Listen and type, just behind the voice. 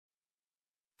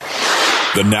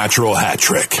The Natural Hat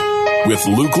Trick with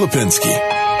Luke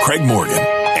Lipinski, Craig Morgan,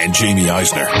 and Jamie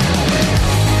Eisner.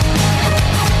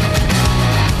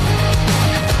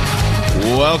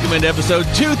 Welcome into episode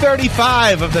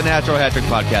 235 of the Natural Hat Trick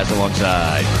podcast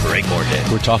alongside Craig Morgan.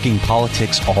 We're talking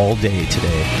politics all day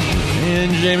today.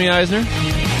 And Jamie Eisner.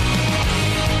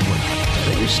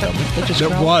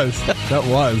 That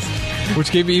was.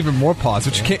 Which gave me even more pause,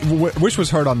 which was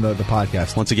heard on the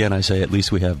podcast. Once again, I say at least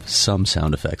we have some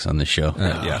sound effects on this show.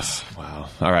 Yes. Wow.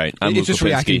 All right. I'm It's Luke just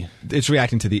Lipinski.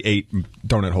 reacting to the 8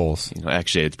 donut holes.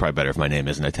 Actually, it's probably better if my name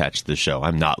isn't attached to the show.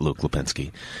 I'm not Luke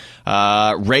Lipinski.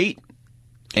 Rate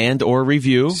and or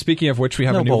review. Speaking of which, we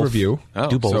have a new both. review. Oh.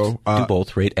 Do both. So, Do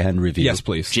both. Rate and review. Yes,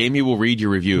 please. Jamie will read your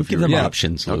review if you Give them read it.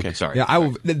 options, Luke. Okay, sorry. Yeah, I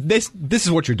will. This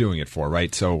is what you're doing it for,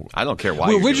 right? So I don't care why. Well,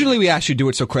 you're doing originally it. we asked you to do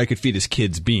it so Craig could feed his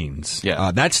kids beans.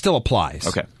 Yeah. That still applies.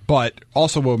 Okay. But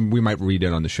also we might read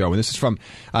it on the show. And this is from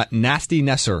Nasty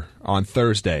Nesser on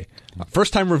Thursday.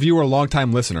 First time reviewer, long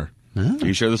time listener. Are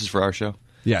you sure this is for our show?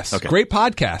 Yes. Okay. Great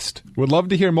podcast. Would love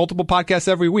to hear multiple podcasts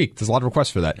every week. There's a lot of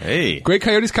requests for that. Hey. Great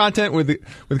Coyotes content with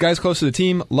guys close to the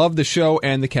team. Love the show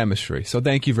and the chemistry. So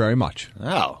thank you very much.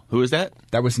 Oh, who is that?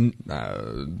 That was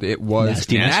it was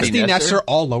Nasty Nasty Nesser? Nesser,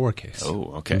 all lowercase.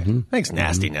 Oh, okay. Thanks,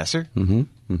 Nasty Nesser. It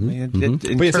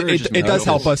But yes, encourages it me. does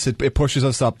help us. It pushes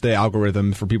us up the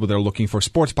algorithm for people that are looking for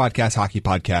sports podcasts, hockey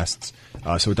podcasts.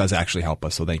 So it does actually help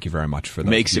us. So thank you very much for that.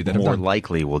 Makes it more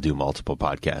likely we'll do multiple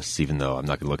podcasts, even though I'm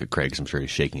not going to look at Craig 'cause I'm sure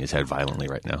he's shaking his head violently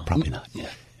right now. Probably not. Yeah.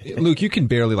 Luke, you can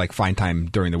barely find time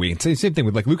during the week. And same thing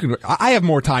with Luke. I have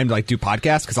more time to do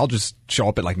podcasts because I'll just show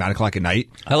up at 9 o'clock at night.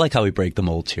 I like how we break the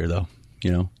molds here, though.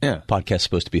 You know, Yeah. Podcast's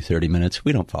supposed to be 30 minutes.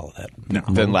 We don't follow that. No.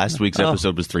 Then last week's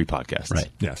episode was 3 podcasts. Right.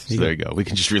 Yes. So there you go. We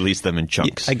can just release them in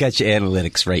chunks. I got your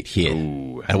analytics right here.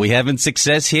 Ooh. Are we having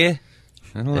success here?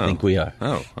 I don't know. I think we are.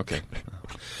 Oh, okay.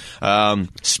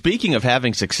 Speaking of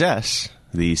having success,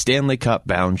 the Stanley Cup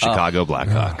bound Chicago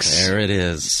Blackhawks. There it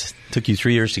is. Took you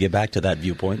 3 years to get back to that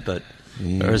viewpoint, but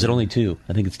or is it only 2?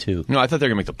 I think it's 2. No, I thought they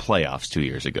were going to make the playoffs 2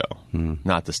 years ago,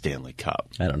 not the Stanley Cup.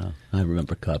 I don't know. I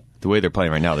remember Cup. The way they're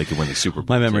playing right now, they could win the Super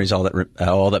Bowl. My memory is all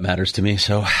that matters to me,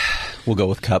 so we'll go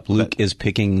with Cup. Luke is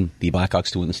picking the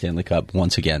Blackhawks to win the Stanley Cup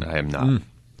once again. I am not.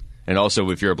 And also,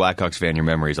 if you're a Blackhawks fan, your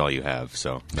memory is all you have,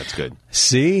 so that's good.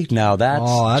 See? Now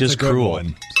that's just a good cruel.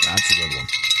 one. That's a good one.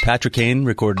 Patrick Kane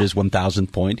recorded his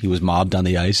 1,000th point. He was mobbed on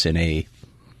the ice in a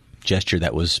gesture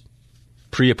that was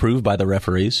pre-approved by the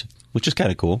referees, which is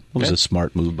kind of cool. It was a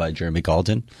smart move by Jeremy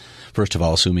Colton. First of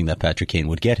all, assuming that Patrick Kane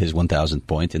would get his 1,000th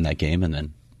point in that game, and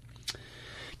then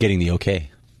getting the okay.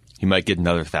 He might get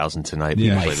another 1,000 tonight when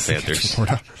they play the Panthers.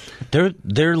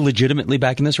 They're legitimately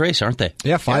back in this race, aren't they?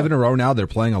 Yeah, 5 in a row now. They're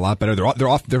playing a lot better.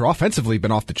 They're offensively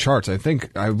been off the charts. I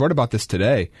think I wrote about this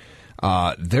today.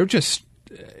 They're just.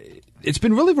 It's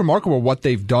been really remarkable what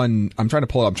they've done. I'm trying to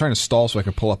pull it up. I'm trying to stall so I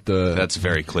can pull up the. That's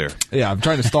very clear. Yeah, I'm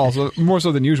trying to stall more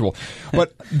so than usual.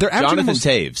 But they're averaging Jonathan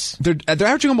Taves. They're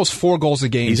averaging almost 4 goals a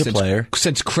game. He's a player.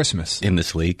 Since Christmas. In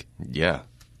this league. Yeah.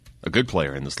 A good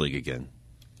player in this league again.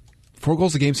 4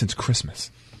 goals a game since Christmas.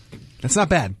 That's not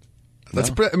bad.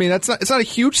 It's not a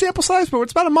huge sample size, but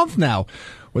it's about a month now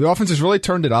where the offense has really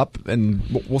turned it up, and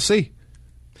we'll see.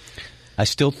 I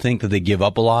still think that they give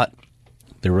up a lot.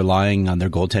 They're relying on their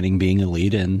goaltending being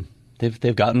elite, and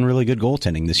they've gotten really good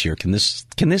goaltending this year. Can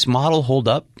this model hold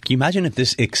up? Can you imagine if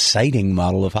this exciting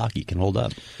model of hockey can hold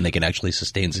up and they can actually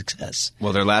sustain success?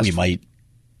 Well, their last... We might...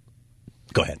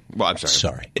 Go ahead. Well, I'm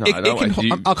sorry.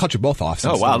 Sorry. I'll cut you both off.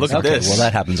 Oh, wow, look at this. Well,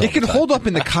 that happens all It can the time. hold up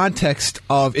in the context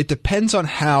of it depends on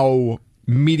how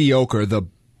mediocre the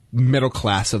middle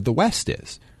class of the West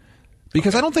is.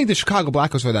 Because I don't think the Chicago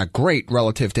Blackhawks are that great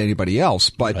relative to anybody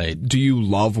else, but do you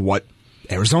love what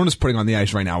Arizona's putting on the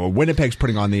ice right now, what Winnipeg's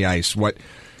putting on the ice, what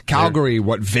Calgary,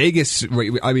 what Vegas,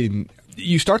 I mean,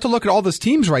 you start to look at all those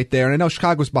teams right there, and I know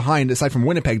Chicago's behind, aside from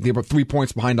Winnipeg, they're about 3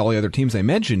 points behind all the other teams I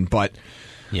mentioned, but...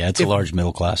 Yeah, it's a large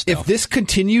middle class, though. If this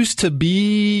continues to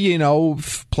be,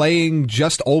 playing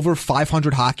just over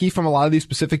 500 hockey from a lot of these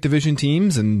Pacific Division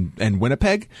teams and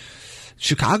Winnipeg,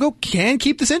 Chicago can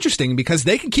keep this interesting because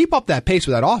they can keep up that pace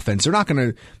with that offense. They're not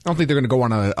going to. I don't think they're going to go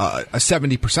on a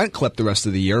 70% clip the rest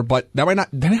of the year, but they might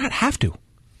not have to.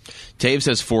 Taves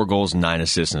has 4 goals and 9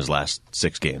 assists in his last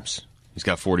 6 games. He's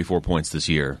got 44 points this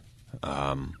year.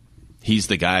 He's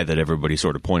the guy that everybody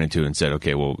sort of pointed to and said,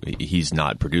 okay, well, he's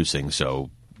not producing, so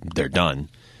they're done.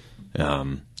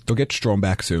 They'll get Strome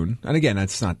back soon, and again,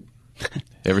 that's not.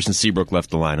 Ever since Seabrook left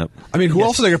the lineup. I mean, who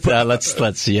else are they going to put?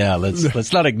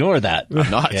 Let's not ignore that. I'm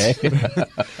not. Okay.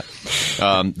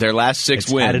 Their last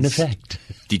 6 wins. Had an effect.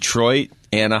 Detroit,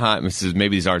 Anaheim.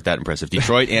 Maybe these aren't that impressive.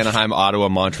 Detroit, Anaheim, Ottawa,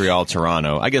 Montreal,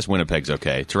 Toronto. I guess Winnipeg's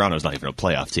okay. Toronto's not even a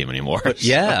playoff team anymore.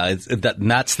 Yeah,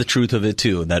 that's the truth of it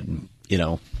too. That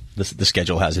the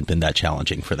schedule hasn't been that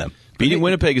challenging for them. Beating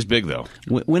Winnipeg is big, though.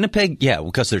 Winnipeg, yeah,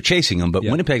 because they're chasing them, but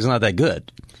Winnipeg's not that good.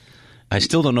 I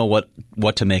still don't know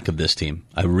what to make of this team.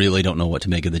 I really don't know what to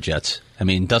make of the Jets. I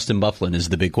mean, Dustin Byfuglien is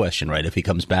the big question, right? If he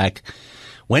comes back,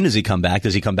 when does he come back?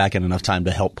 Does he come back in enough time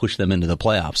to help push them into the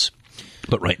playoffs?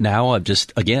 But right now, I'm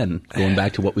just, again, going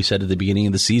back to what we said at the beginning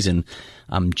of the season,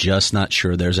 I'm just not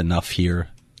sure there's enough here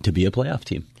to be a playoff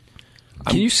team.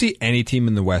 Can you see any team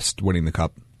in the West winning the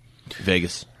Cup?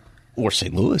 Vegas. Or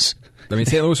St. Louis. I mean,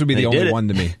 St. Louis would be the only it. one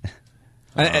to me.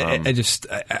 I just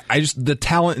the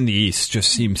talent in the East just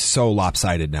seems so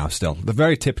lopsided now still. The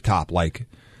very tip top, like.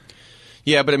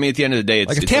 Yeah, but I mean, at the end of the day,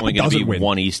 it's only going to be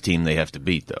one East team they have to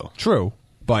beat, though. True,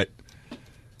 but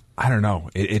I don't know.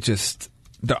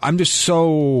 I'm just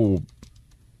so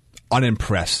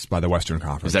unimpressed by the Western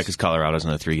Conference. Is that because Colorado's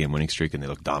on a 3-game winning streak and they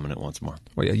look dominant once more?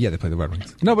 Well, yeah, they play the Red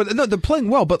Wings. No, they're playing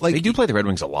well, but like they do play the Red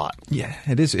Wings a lot. Yeah,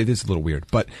 it is a little weird.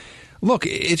 But look,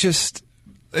 it's just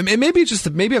maybe I'm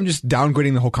just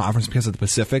downgrading the whole conference because of the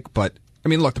Pacific. But I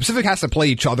mean, look, the Pacific has to play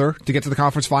each other to get to the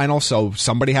conference final, so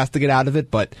somebody has to get out of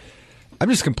it. But I'm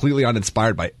just completely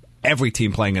uninspired by every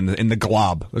team playing in the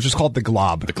glob. Let's just call it the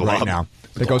glob, right now.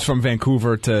 It goes from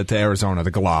Vancouver to Arizona,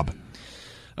 the glob.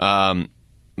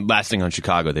 Last thing on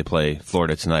Chicago, they play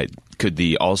Florida tonight. Could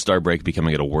the All-Star break be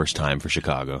coming at a worse time for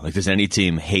Chicago? Like, does any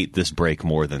team hate this break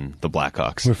more than the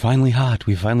Blackhawks? We're finally hot.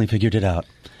 We finally figured it out.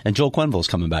 And Joel Quenneville's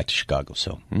coming back to Chicago,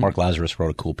 so Mark Lazarus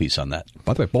wrote a cool piece on that.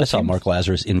 By the way, I saw Mark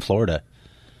Lazarus in Florida.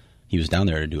 He was down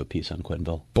there to do a piece on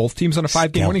Quenneville. Both teams on a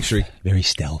 5-game winning streak. Very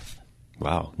stealth.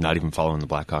 Wow, not even following the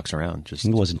Blackhawks around.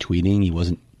 He wasn't tweeting. He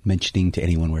wasn't mentioning to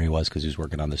anyone where he was because he was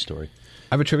working on this story.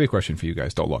 I have a trivia question for you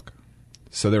guys. Don't look.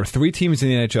 So there are 3 teams in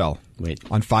the NHL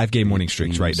on 5-game winning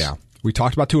streaks right now. We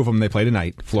talked about 2 of them. They play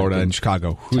tonight, Florida and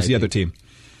Chicago. Who's the other team?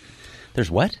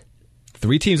 There's what?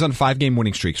 3 teams on 5-game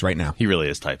winning streaks right now. He really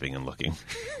is typing and looking.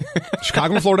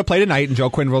 Chicago and Florida play tonight, and Joe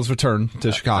Quenneville's return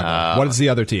to Chicago. What is the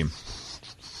other team?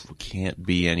 Can't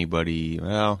be anybody.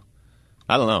 Well,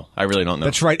 I don't know. I really don't know.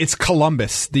 That's right. It's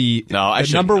Columbus, the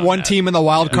number 1 that. team in the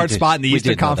wild card spot in the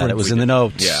Eastern Conference. It was in the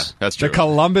notes. Yeah, that's true. The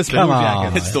Columbus Blue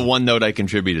Jackets. It's the one note I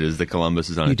contributed is that Columbus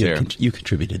is on a tear. You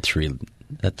contributed 3.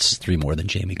 That's 3 more than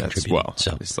Jamie contributed.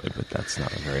 Obviously, but that's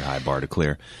not a very high bar to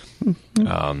clear.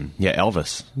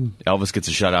 Elvis. Elvis gets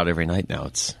a shutout every night now.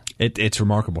 It's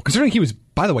remarkable. Considering he was,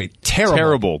 by the way,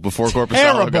 terrible before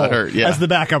Korpisalo got hurt. Yeah. As the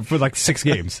backup for like 6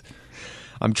 games.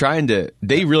 I'm trying to.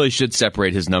 They really should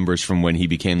separate his numbers from when he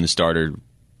became the starter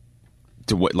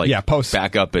to what,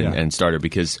 backup and starter.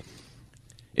 Because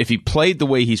if he played the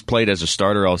way he's played as a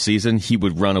starter all season, he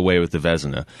would run away with the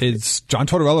Vezina. Is John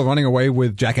Tortorella running away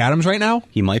with Jack Adams right now?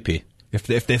 He might be.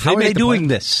 How are they doing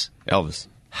this, Elvis?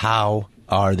 How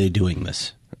are they doing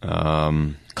this?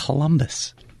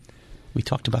 Columbus. We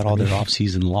talked about all their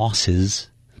offseason losses.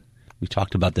 We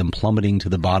talked about them plummeting to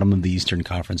the bottom of the Eastern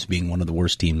Conference, being one of the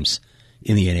worst teams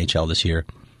in the NHL this year.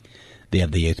 They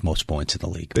have the 8th most points in the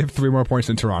league. They have 3 more points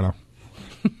than Toronto.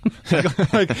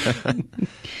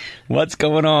 What's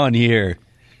going on here?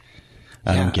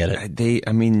 I don't get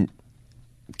it.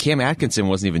 Cam Atkinson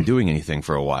wasn't even doing anything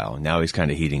for a while. Now he's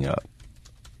kind of heating up.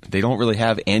 They don't really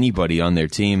have anybody on their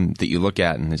team that you look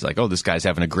at and is like, oh, this guy's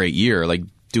having a great year. Like,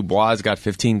 Dubois got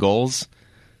 15 goals.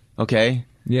 Okay.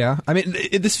 Yeah. I mean,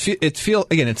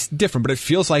 it's different, but it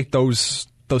feels like those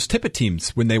Tippett teams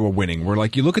when they were winning, where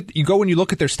like you look at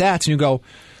their stats and you go,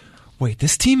 wait,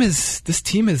 this team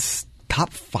is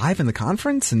top 5 in the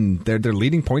conference, and their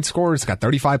leading point scorer has got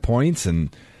 35 points,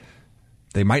 and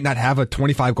they might not have a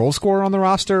 25 goal scorer on the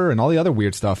roster and all the other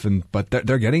weird stuff, but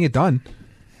they're getting it done.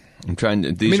 I'm trying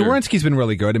to. Werenski's been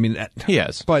really good. He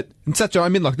has, but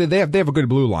look, they have a good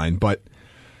blue line, but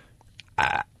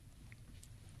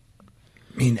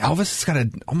Elvis has got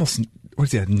almost. What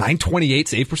is he, a 928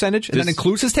 save percentage? And that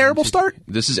includes his terrible start?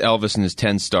 This is Elvis in his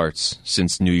 10 starts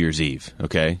since New Year's Eve,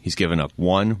 okay? He's given up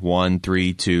 1,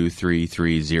 3, 2, 3,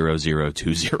 3, 0, 0,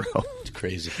 2, 0. It's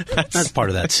crazy. That's part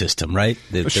of that system, right?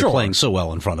 They're playing so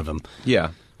well in front of him.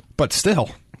 Yeah. But still.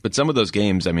 But some of those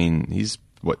games, he's,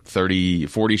 40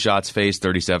 shots faced,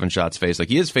 37 shots faced. Like,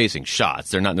 he is facing shots.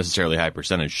 They're not necessarily high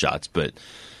percentage shots, but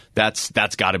that's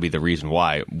got to be the reason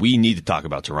why. We need to talk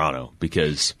about Toronto,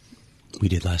 because... We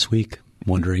did last week,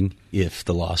 wondering if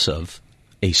the loss of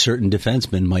a certain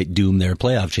defenseman might doom their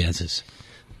playoff chances.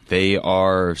 They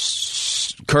are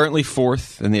currently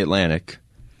 4th in the Atlantic.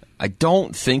 I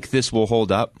don't think this will hold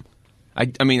up.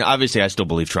 I mean, obviously, I still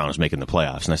believe Toronto's making the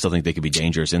playoffs, and I still think they could be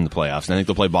dangerous in the playoffs. And I think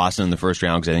they'll play Boston in the first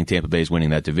round because I think Tampa Bay is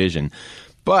winning that division.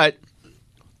 But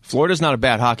Florida's not a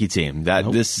bad hockey team.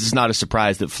 This is not a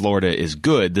surprise that Florida is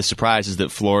good. The surprise is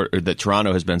that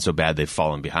Toronto has been so bad they've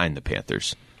fallen behind the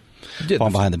Panthers. Fall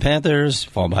behind the Panthers,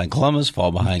 fall behind Columbus,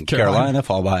 fall behind Carolina,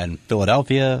 fall behind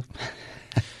Philadelphia.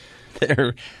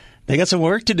 They got some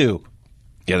work to do.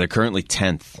 Yeah, they're currently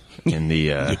 10th in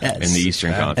the in the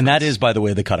Eastern Conference. And that is, by the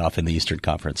way, the cutoff in the Eastern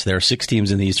Conference. There are 6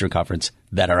 teams in the Eastern Conference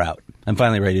that are out. I'm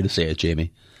finally ready to say it,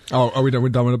 Jamie. Oh, are we done? We're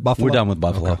done with Buffalo? We're done with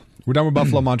Buffalo. Okay. We're done with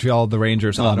Buffalo, Montreal, the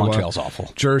Rangers, Ottawa. Montreal's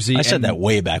awful. Jersey. I said that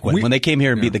way back when. When they came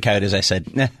here and beat the Coyotes, I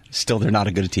said, still they're not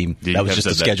a good team. That was just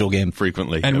a schedule game.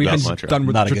 Frequently. And we've been Montreal. done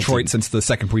with Detroit since the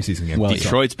second preseason game. Well,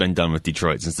 Detroit's been done with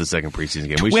Detroit since the second preseason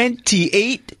game.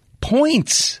 28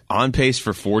 points. On pace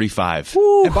for 45.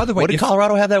 Ooh. And by the way, what did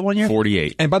Colorado have that one year?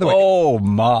 48. And by the way, oh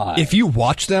my! If you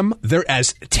watch them, they're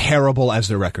as terrible as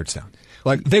their records sound.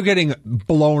 Like they're getting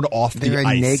blown off the ice.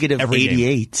 They're a negative every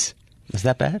 88. Game. Is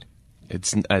that bad?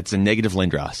 It's a negative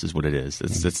Lindros is what it is.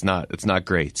 It's not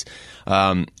great.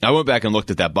 I went back and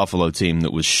looked at that Buffalo team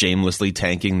that was shamelessly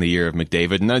tanking the year of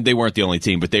McDavid. And they weren't the only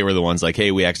team, but they were the ones like,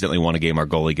 hey, we accidentally won a game. Our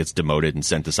goalie gets demoted and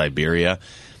sent to Siberia.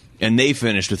 And they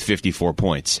finished with 54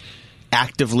 points,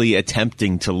 actively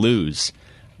attempting to lose.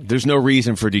 There's no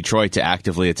reason for Detroit to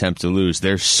actively attempt to lose.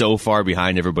 They're so far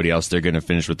behind everybody else, they're going to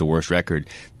finish with the worst record.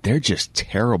 They're just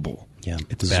terrible. Yeah,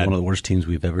 this is one of the worst teams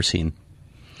we've ever seen.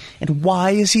 And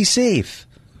why is he safe?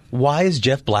 Why is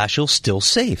Jeff Blashill still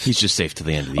safe? He's just safe to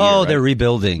the end of the year. Oh, right? They're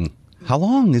rebuilding. How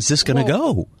long is this going to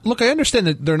go? Look, I understand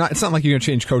that they're not. It's not like you're going to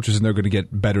change coaches and they're going to get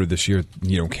better this year.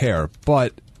 You don't care,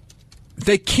 but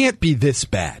they can't be this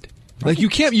bad. Like you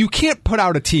can't put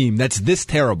out a team that's this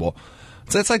terrible.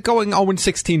 So that's like going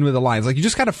 0-16 with the Lions. Like you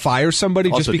just got to fire somebody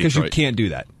Also just because Detroit. you can't do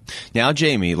that. Now,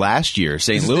 Jamie, last year,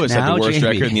 St. Louis had the worst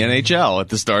record in the NHL at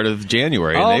the start of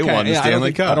January, and they won the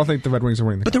Stanley Cup. I don't think the Red Wings are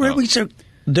winning. But the Red Wings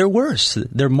they're worse.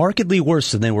 They're markedly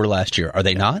worse than they were last year. Are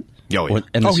they not? Oh, yeah.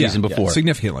 In the season before,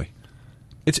 significantly.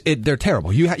 They're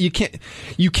terrible. You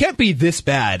can't be this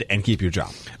bad and keep your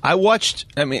job.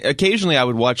 Occasionally I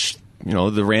would watch,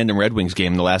 the random Red Wings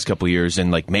game the last couple of years,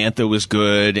 and like Mantha was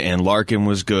good, and Larkin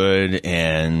was good,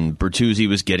 and Bertuzzi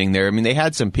was getting there. I mean, they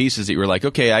had some pieces that you were like,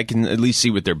 okay, I can at least see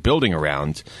what they're building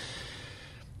around.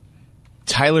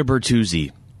 Tyler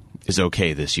Bertuzzi is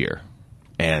okay this year,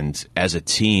 and as a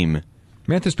team,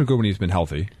 Mantha's been good when he's been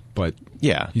healthy, but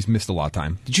yeah, he's missed a lot of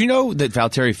time. Did you know that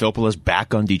Valtteri Filppula's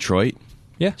back on Detroit?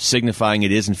 Yeah, signifying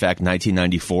it is in fact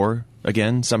 1994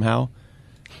 again somehow.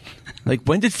 Like,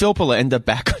 when did Filppula end up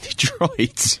back on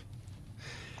Detroit?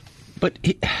 But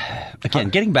again,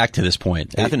 getting back to this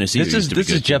point, this is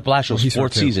Jeff Blashill's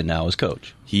fourth season now as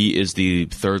coach. He is the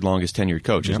third longest tenured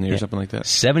coach, isn't he, or something like that?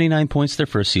 79 points their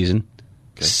first season,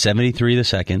 73 the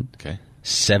second,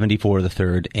 74 the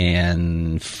third,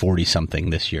 and 40-something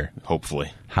this year.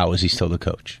 Hopefully. How is he still the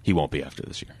coach? He won't be after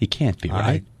this year. He can't be,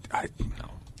 right?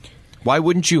 No. Why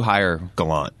wouldn't you hire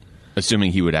Gallant,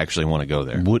 assuming he would actually want to go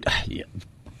there?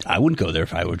 I wouldn't go there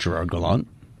if I were Gerard Gallant.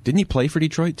 Didn't he play for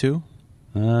Detroit, too?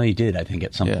 He did, I think,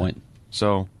 at some point.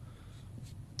 So,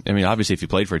 I mean, obviously, if you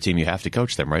played for a team, you have to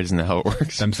coach them, right? Isn't that how it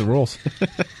works? Them's the rules.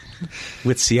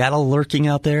 With Seattle lurking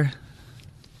out there,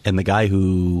 and the guy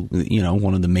who,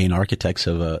 one of the main architects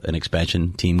of an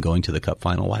expansion team going to the Cup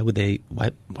final, why wouldn't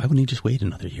he just wait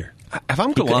another year? If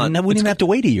I'm Gallant, I wouldn't even have to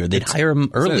wait a year. They'd hire him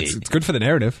early. It's good for the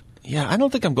narrative. Yeah, I don't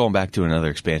think I'm going back to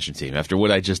another expansion team after what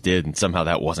I just did, and somehow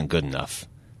that wasn't good enough.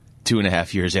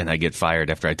 2.5 years in, I get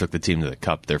fired after I took the team to the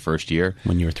Cup their first year.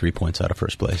 When you were 3 points out of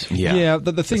first place. Yeah.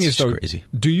 The thing is, though, crazy.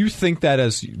 Do you think that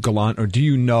as Gallant, or do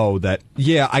you know that?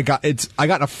 Yeah, I got in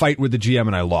a fight with the GM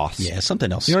and I lost. Yeah,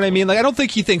 something else. You know what I mean? Like, I don't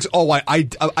think he thinks,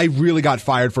 I really got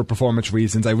fired for performance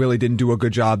reasons. I really didn't do a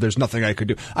good job. There's nothing I could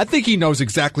do. I think he knows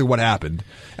exactly what happened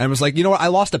and was like, you know what? I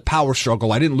lost a power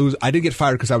struggle. I didn't lose. I didn't get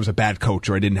fired because I was a bad coach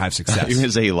or I didn't have success. You're going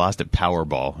to say he lost at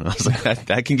Powerball, and I was like,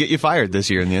 that can get you fired this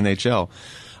year in the NHL.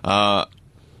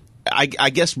 I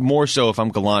guess more so if I'm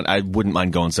Gallant, I wouldn't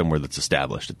mind going somewhere that's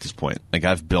established at this point. Like,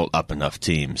 I've built up enough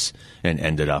teams and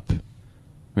ended up.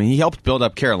 I mean, he helped build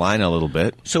up Carolina a little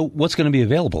bit. So what's going to be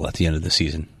available at the end of the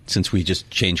season? Since we just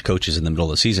changed coaches in the middle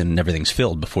of the season and everything's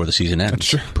filled before the season ends.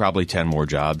 Sure. Probably 10 more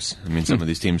jobs. I mean, some of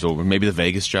these teams will. Maybe the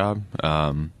Vegas job.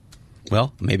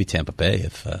 Well, maybe Tampa Bay.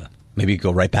 Maybe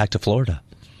go right back to Florida.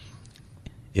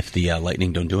 If the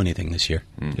Lightning don't do anything this year.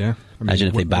 Yeah. Imagine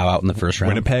if they bow out in the first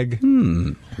round. Winnipeg.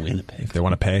 Winnipeg. If they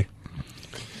want to pay.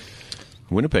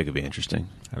 Winnipeg would be interesting.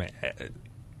 I mean,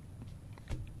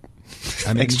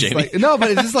 I mean, Thanks, Jamie. No,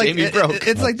 but it's just like Jamie broke.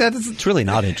 it's like that. It's really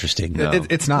not interesting. No.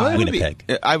 It's not.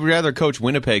 Winnipeg. I'd rather coach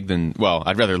Winnipeg than, well,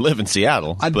 I'd rather live in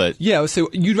Seattle. But yeah, so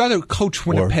you'd rather coach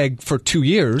Winnipeg for 2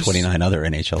 years, 29 other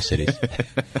NHL cities.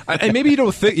 and maybe you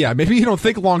don't think, maybe you don't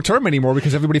think long term anymore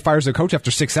because everybody fires their coach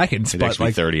after 6 seconds. it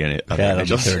actually 30 in it. Yeah,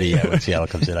 that'll be 30 when Seattle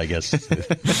comes in, I guess.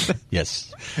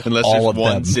 Yes. Unless all there's of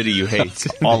one them. city you hate.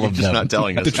 All You're of just them. not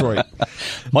telling us. Detroit.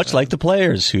 Much like the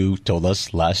players who told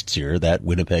us last year that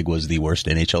Winnipeg was the worst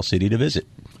NHL city to visit.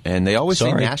 And they always say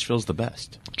Sorry. Nashville's the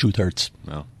best. Truth hurts.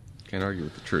 Well, can't argue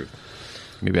with the truth.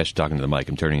 Maybe I should talk into the mic.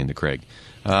 I'm turning into Craig.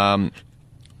 Yeah, I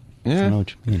know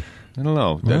what you mean. I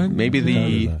don't know. Maybe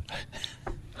the...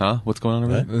 Huh? What's going on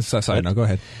over there? Sorry, no, go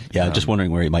ahead. Yeah, I'm just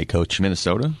wondering where he might coach.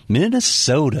 Minnesota?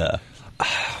 Minnesota.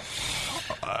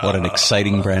 What an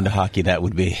exciting brand of hockey that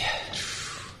would be.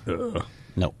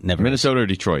 No, never. Minnesota or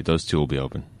Detroit? Those two will be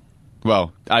open.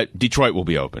 Well, Detroit will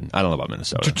be open. I don't know about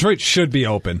Minnesota. Detroit should be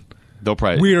open. They'll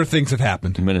probably... Weirder things have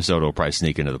happened. Minnesota will probably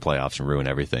sneak into the playoffs and ruin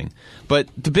everything. But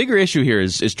the bigger issue here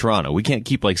is Toronto. We can't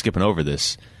keep skipping over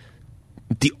this.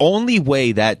 The only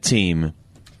way that team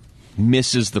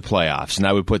misses the playoffs, and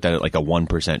I would put that at a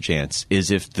 1% chance,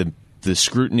 is if the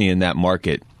scrutiny in that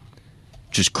market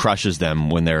just crushes them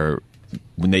when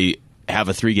they have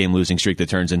a 3-game losing streak that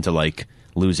turns into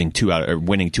losing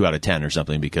winning 2 out of 10 or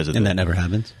something because of that never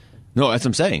happens. No, that's what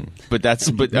I'm saying. But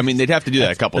I mean, they'd have to do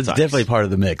that a couple That's times. definitely part of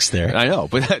the mix there. I know,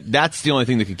 but that's the only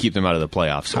thing that could keep them out of the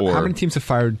playoffs. How many teams have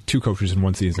fired 2 coaches in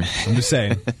one season? I'm just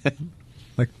saying.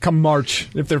 Come March,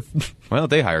 if they're Well,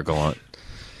 they hire Gallant.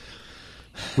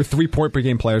 with 3 point per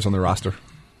game players on their roster.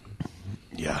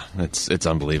 Yeah, it's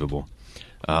unbelievable.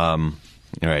 All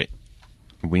right,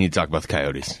 we need to talk about the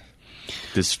Coyotes.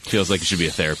 This feels like it should be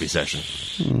a therapy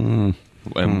session.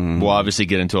 And we'll obviously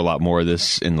get into a lot more of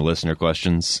this in the listener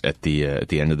questions at the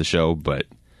end of the show, but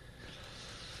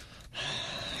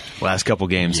last couple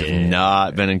games have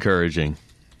not been encouraging.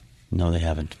 No, they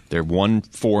haven't. They're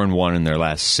 1-4-1 in their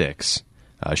last 6.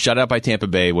 Shut out by Tampa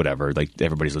Bay, whatever.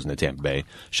 Everybody's losing to Tampa Bay.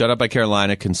 Shut out by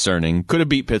Carolina, concerning. Could have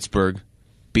beat Pittsburgh,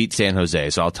 beat San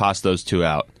Jose, so I'll toss those 2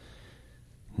 out.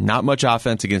 Not much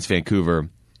offense against Vancouver.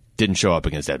 Didn't show up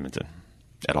against Edmonton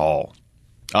at all.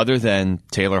 Other than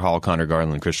Taylor Hall, Connor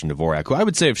Garland, Christian Dvorak, who I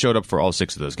would say have showed up for all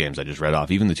 6 of those games I just read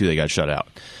off, even the 2 they got shut out.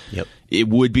 Yep. It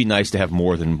would be nice to have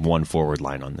more than one forward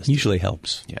line on this team. Usually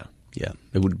helps. Yeah. Yeah.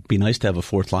 It would be nice to have a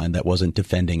 4th line that wasn't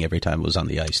defending every time it was on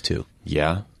the ice, too.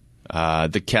 Yeah.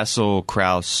 The Kessel,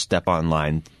 Krause, Stepan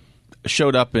line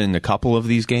showed up in a couple of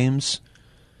these games.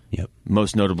 Yep.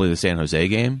 Most notably the San Jose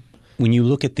game. When you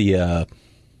look at the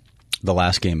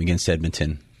last game against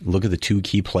Edmonton, look at the 2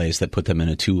 key plays that put them in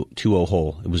a 2-0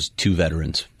 hole. It was 2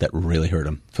 veterans that really hurt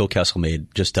them. Phil Kessel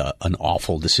made just an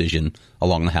awful decision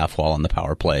along the half wall on the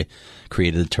power play,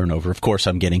 created a turnover. Of course,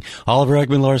 I'm getting Oliver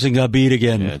Ekman-Larsson got beat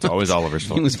again. Yeah, it's always Oliver's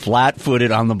fault. He was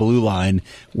flat-footed on the blue line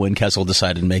when Kessel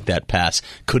decided to make that pass.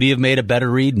 Could he have made a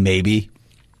better read? Maybe.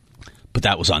 But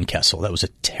that was on Kessel. That was a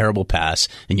terrible pass,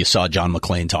 and you saw John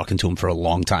McClain talking to him for a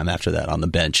long time after that on the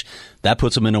bench. That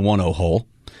puts him in a 1-0 hole.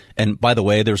 And by the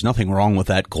way, there's nothing wrong with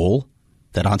that goal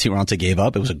that Antti Raanta gave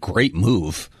up. It was a great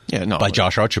move by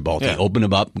Josh Archibald. Yeah. He opened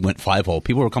him up, went 5-0.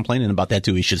 People were complaining about that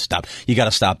too. He should stop. You got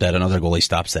to stop that. Another goalie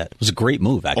stops that. It was a great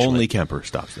move, actually. Only Kemper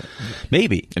stops that.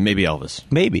 Maybe. And maybe Elvis.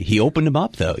 Maybe. He opened him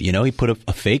up, though. He put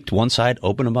a faked one side,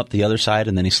 opened him up the other side,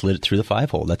 and then he slid it through the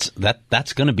 5-hole.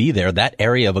 That's going to be there. That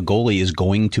area of a goalie is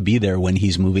going to be there when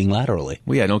he's moving laterally.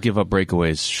 Well, yeah, don't give up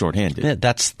breakaways shorthanded. Yeah,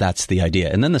 that's the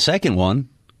idea. And then the second one,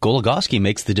 Goligoski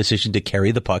makes the decision to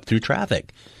carry the puck through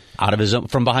traffic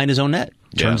from behind his own net.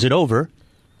 Turns it over.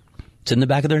 It's in the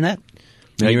back of their net.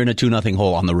 And you're in a 2-0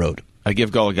 hole on the road. I give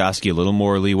Goligoski a little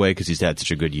more leeway because he's had such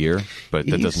a good year, but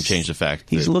that doesn't change the fact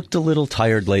he's looked a little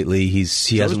tired lately. He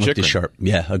hasn't looked Chikrin. as sharp.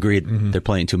 Yeah, agreed. Mm-hmm. They're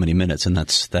playing too many minutes, and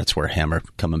that's where Hammer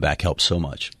coming back helps so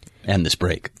much. And this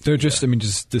break. They're just,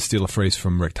 just to steal a phrase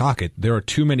from Rick Tocchet, there are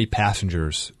too many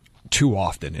passengers too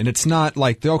often. And it's not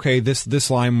like, okay,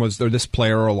 this line was, or this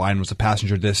player or line was a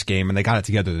passenger this game, and they got it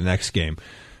together the next game.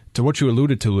 To what you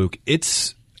alluded to, Luke,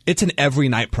 it's an every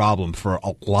night problem for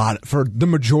the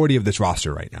majority of this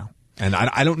roster right now. And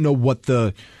I don't know what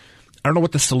the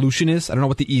solution is. I don't know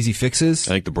what the easy fix is.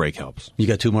 I think the break helps. You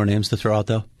got 2 more names to throw out,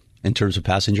 though, in terms of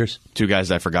passengers? 2 guys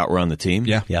I forgot were on the team.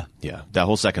 Yeah. That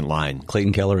whole second line.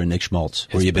 Clayton Keller and Nick Schmaltz.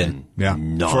 Where you been? Yeah,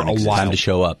 for a while. Time to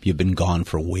show up. You've been gone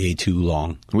for way too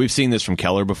long. We've seen this from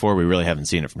Keller before. We really haven't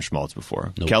seen it from Schmaltz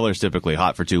before. Nope. Keller's typically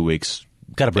hot for 2 weeks.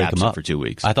 Got to break him up for 2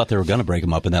 weeks. I thought they were going to break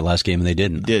him up in that last game, and they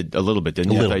didn't. Did a little bit,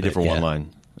 didn't you? They did for one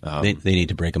line. They need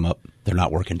to break him up. They're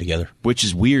not working together. Which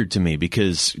is weird to me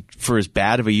because for as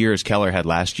bad of a year as Keller had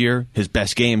last year, his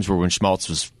best games were when Schmaltz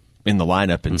was in the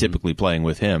lineup and typically playing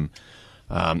with him.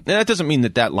 And that doesn't mean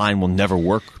that line will never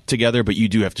work together, but you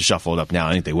do have to shuffle it up now.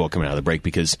 I think they will coming out of the break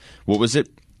because, what was it?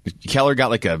 Keller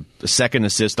got like a second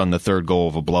assist on the third goal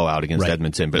of a blowout against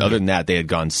Edmonton, but other than that, they had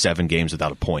gone 7 games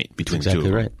without a point between the two of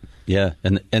them. Right. Yeah,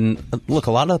 and look,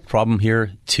 a lot of the problem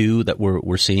here too that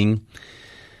we're seeing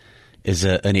is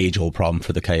an age-old problem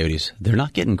for the Coyotes. They're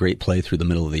not getting great play through the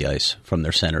middle of the ice from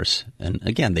their centers, and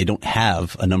again, they don't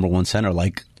have a number one center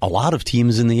like a lot of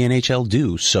teams in the NHL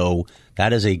do. So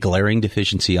that is a glaring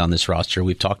deficiency on this roster.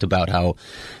 We've talked about how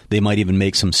they might even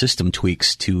make some system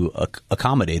tweaks to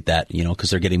accommodate that, because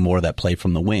they're getting more of that play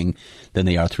from the wing than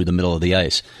they are through the middle of the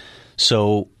ice.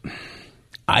 So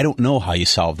I don't know how you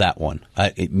solve that one.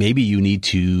 Maybe you need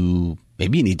to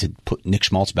put Nick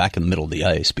Schmaltz back in the middle of the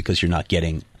ice because you're not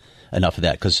getting enough of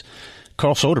that. Because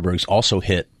Carl Soderberg's also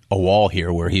hit a wall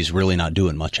here where he's really not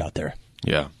doing much out there.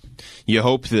 Yeah, you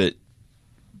hope that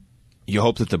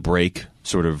the break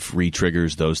sort of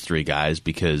re-triggers those 3 guys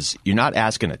because you're not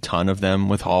asking a ton of them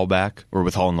with Hall back or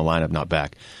with Hall in the lineup not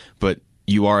back, but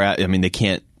you are. They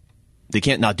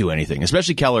can't not do anything,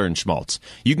 especially Keller and Schmaltz.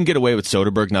 You can get away with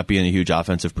Soderberg not being a huge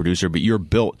offensive producer, but you're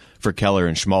built for Keller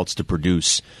and Schmaltz to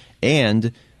produce,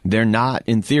 and they're not,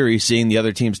 in theory, seeing the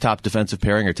other team's top defensive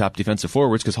pairing or top defensive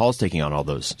forwards because Hall's taking on all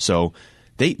those. So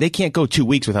they can't go 2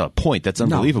 weeks without a point. That's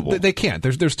unbelievable. No, they can't.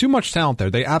 There's too much talent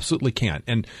there. They absolutely can't.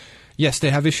 And yes, they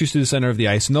have issues to the center of the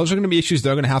ice, and those are going to be issues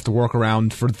they're going to have to work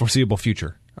around for the foreseeable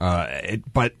future.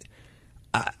 But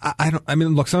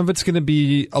look, some of it's going to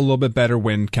be a little bit better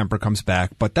when Kemper comes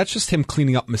back, but that's just him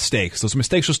cleaning up mistakes. Those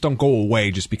mistakes just don't go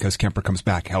away just because Kemper comes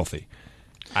back healthy.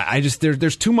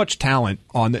 There's too much talent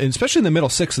especially in the middle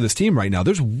 6 of this team right now.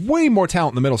 There's way more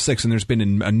talent in the middle 6 than there's been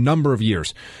in a number of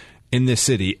years in this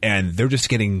city, and they're just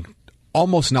getting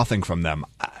almost nothing from them.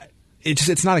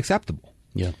 It's not acceptable.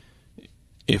 Yeah.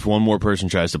 If one more person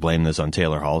tries to blame this on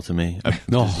Taylor Hall to me,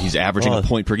 he's averaging a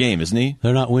point per game, isn't he?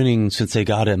 They're not winning since they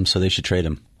got him, so they should trade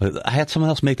him. I had someone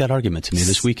else make that argument to me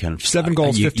this weekend. 7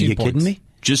 goals, 15 points. You kidding me?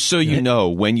 Just so you know,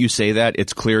 when you say that,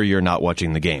 it's clear you're not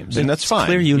watching the games, and that's fine. It's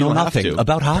clear you know nothing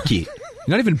about hockey.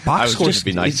 Not even box scores.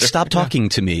 Stop talking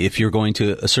to me if you're going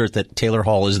to assert that Taylor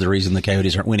Hall is the reason the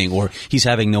Coyotes aren't winning or he's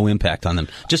having no impact on them.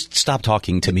 Just stop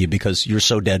talking to me because you're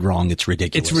so dead wrong. It's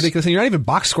ridiculous. It's ridiculous. And you're not even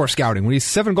box score scouting when he's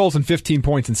 7 goals and 15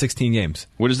 points in 16 games.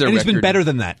 What is their record? And he's been better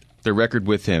than that. Their record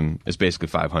with him is basically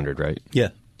 500, right? Yeah.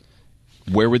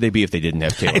 Where would they be if they didn't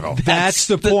have Taylor Hall? That's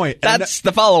the point. That's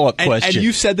the follow-up question. And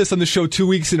you said this on the show 2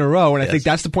 weeks in a row, and I think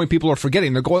that's the point people are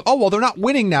forgetting. They're going, they're not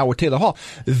winning now with Taylor Hall.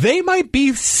 They might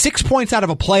be 6 points out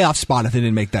of a playoff spot if they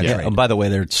didn't make that trade. And by the way,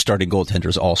 their starting goaltender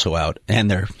is also out, and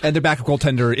their backup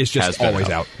goaltender is just always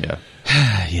out. Yeah.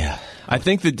 Yeah. I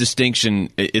think the distinction,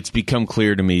 it's become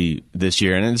clear to me this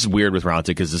year, and this is weird with Raanta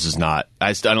because this is not,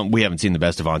 we haven't seen the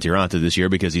best of Antti Raanta this year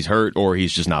because he's hurt or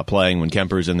he's just not playing when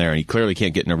Kemper's in there and he clearly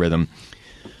can't get in a rhythm.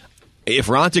 If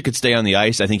Raanta could stay on the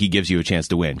ice, I think he gives you a chance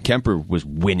to win. Kemper was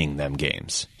winning them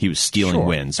games. He was stealing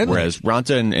wins. Whereas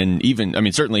Raanta and even,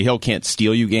 certainly Hill can't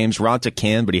steal you games. Raanta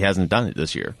can, but he hasn't done it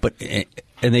this year.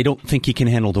 And they don't think he can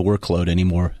handle the workload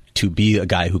anymore to be a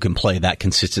guy who can play that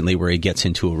consistently where he gets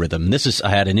into a rhythm. I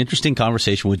had an interesting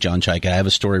conversation with John Chaika. I have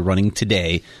a story running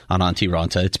today on Antti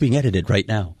Raanta. It's being edited right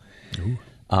now. Ooh.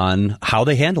 On how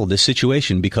they handle this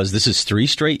situation, because this is 3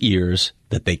 straight years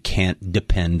that they can't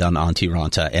depend on Antti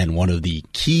Raanta, and one of the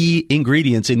key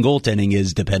ingredients in goaltending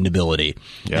is dependability.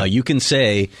 Yeah. Now, you can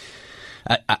say,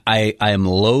 I am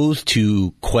loath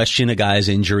to question a guy's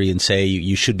injury and say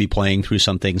you should be playing through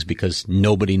some things because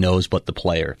nobody knows but the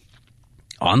player.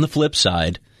 On the flip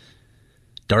side,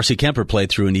 Darcy Kemper played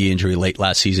through a knee injury late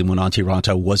last season when Antti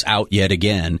Raanta was out yet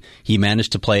again. He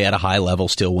managed to play at a high level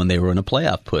still when they were in a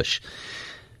playoff push.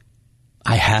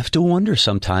 I have to wonder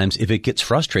sometimes if it gets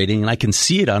frustrating, and I can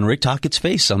see it on Rick Tocchet's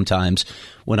face sometimes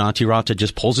when Antti Raanta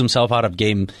just pulls himself out of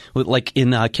game, like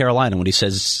in Carolina when he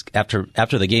says after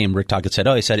the game, Rick Tocchet said,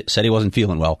 he said he wasn't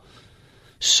feeling well.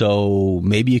 So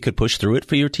maybe you could push through it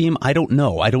for your team. I don't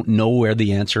know. I don't know where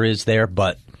the answer is there,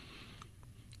 but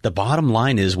the bottom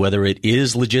line is whether it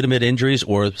is legitimate injuries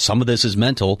or some of this is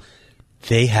mental,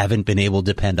 they haven't been able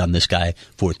to depend on this guy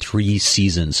for 3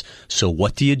 seasons. So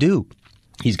what do you do?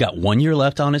 He's got 1 year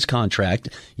left on his contract.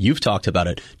 You've talked about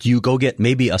it. Do you go get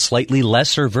maybe a slightly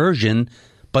lesser version,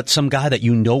 but some guy that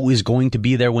you know is going to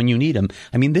be there when you need him?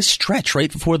 This stretch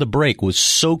right before the break was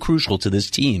so crucial to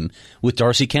this team with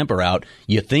Darcy Kemper out.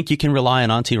 You think you can rely on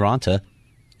Antti Raanta.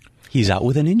 He's out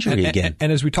with an injury again.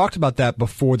 And as we talked about that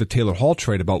before the Taylor Hall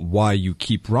trade about why you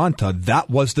keep Raanta,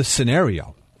 that was the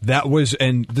scenario. That was,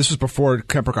 and this was before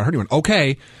Kemper got hurt. He went,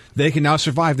 okay, they can now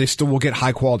survive. They still will get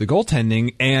high-quality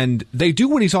goaltending, and they do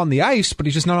when he's on the ice, but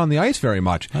he's just not on the ice very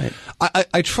much. Right.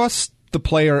 I trust the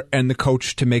player and the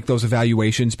coach to make those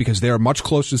evaluations because they're much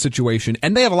closer to the situation,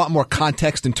 and they have a lot more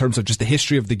context in terms of just the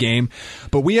history of the game.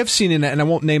 But we have seen, and I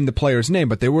won't name the player's name,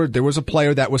 but there was a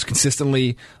player that was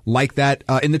consistently like that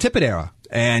in the Tippett era.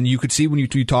 And you could see when you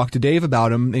talk to Dave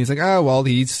about him, and he's like, oh, well,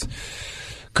 he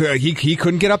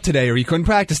couldn't get up today, or he couldn't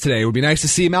practice today. It would be nice to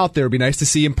see him out there. It would be nice to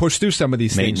see him push through some of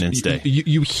these Maintenance things. day.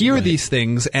 You hear these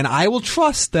things, and I will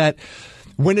trust that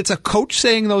when it's a coach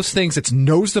saying those things, it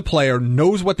knows the player,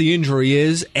 knows what the injury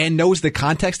is, and knows the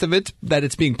context of it that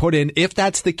it's being put in. If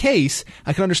that's the case,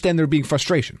 I can understand there being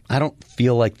frustration. I don't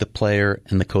feel like the player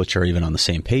and the coach are even on the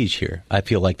same page here. I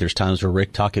feel like there's times where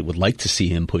Rick Tocchet would like to see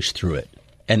him push through it.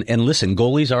 And listen,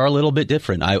 goalies are a little bit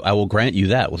different. I will grant you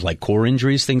that. With like core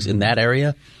injuries, things in that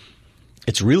area,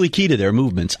 it's really key to their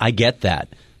movements. I get that.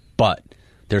 But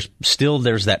there's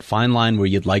that fine line where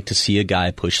you'd like to see a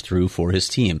guy push through for his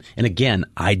team. And again,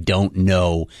 I don't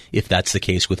know if that's the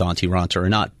case with Antti Raanta or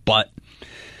not, but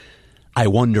I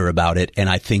wonder about it, and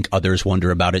I think others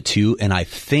wonder about it too. And I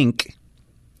think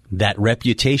that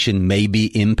reputation may be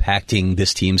impacting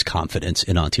this team's confidence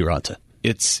in Antti Raanta.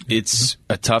 It's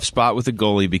a tough spot with a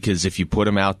goalie because if you put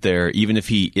him out there, even if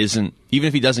he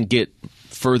doesn't get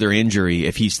further injury,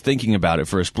 if he's thinking about it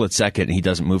for a split second and he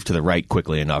doesn't move to the right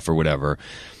quickly enough or whatever,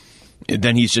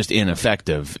 then he's just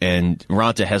ineffective. And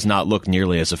Raanta has not looked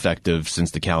nearly as effective since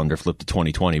the calendar flipped to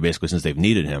 2020, basically since they've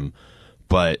needed him.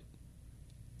 But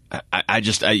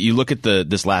you look at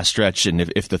this last stretch, and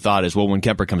if the thought is, well, when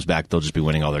Kemper comes back, they'll just be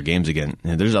winning all their games again.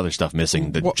 And there's other stuff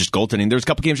missing. Just goaltending. There's a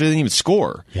couple games where they didn't even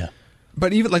score. Yeah.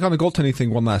 But even like on the goaltending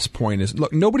thing, one last point is,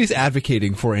 look, nobody's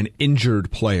advocating for an injured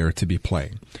player to be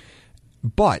playing.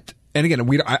 But, and again,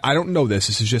 I don't know this.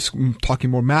 This is just talking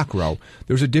more macro.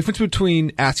 There's a difference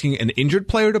between asking an injured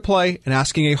player to play and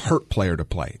asking a hurt player to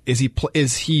play. Is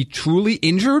he truly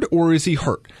injured or is he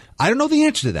hurt? I don't know the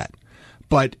answer to that.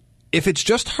 But if it's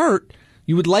just hurt,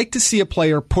 you would like to see a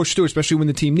player push through, especially when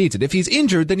the team needs it. If he's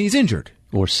injured, then he's injured.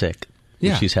 Or sick.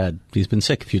 Yeah. He's been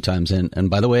sick a few times. And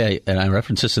by the way, I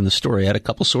referenced this in the story. I had a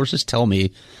couple sources tell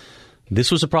me this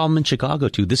was a problem in Chicago,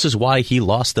 too. This is why he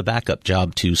lost the backup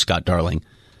job to Scott Darling.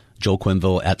 Joel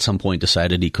Quenneville at some point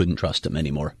decided he couldn't trust him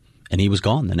anymore. And he was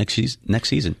gone the next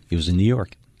season. He was in New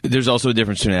York. There's also a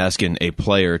difference between asking a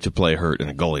player to play hurt and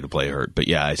a goalie to play hurt. But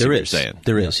yeah, I see what you're saying.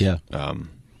 There is, yeah.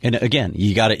 And again,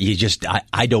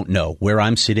 I don't know. Where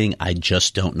I'm sitting, I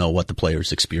just don't know what the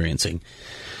player's experiencing.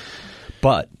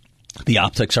 But the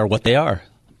optics are what they are.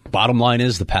 Bottom line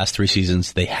is, the past 3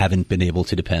 seasons, they haven't been able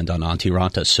to depend on Antti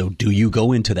Raanta. So do you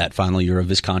go into that final year of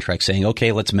his contract saying,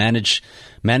 okay, let's manage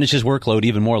his workload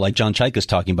even more, like John Chaika's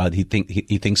talking about? He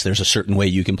thinks there's a certain way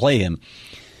you can play him.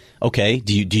 Okay,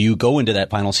 do you go into that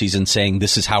final season saying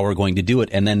this is how we're going to do it,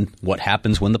 and then what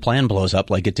happens when the plan blows up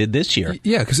like it did this year?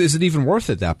 Yeah, because is it even worth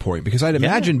it at that point? Because I'd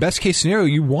imagine best case scenario,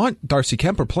 you want Darcy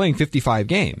Kemper playing 55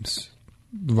 games,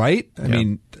 right? I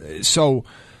mean, so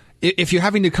if you're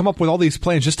having to come up with all these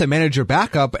plans just to manage your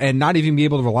backup and not even be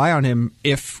able to rely on him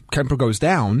if Kemper goes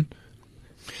down,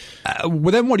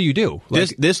 well, then what do you do?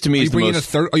 Like, this to me is the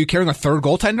most... Are you carrying a third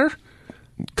goaltender?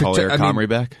 Call Eric Comrie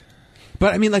back?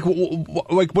 But I mean, like,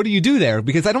 what do you do there?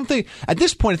 Because I don't think at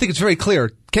this point, I think it's very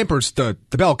clear Kemper's the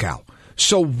bell cow.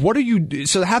 So what are you?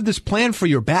 So to have this plan for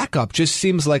your backup just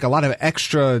seems like a lot of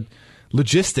extra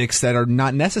logistics that are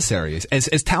not necessary.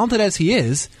 As talented as he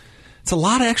is, it's a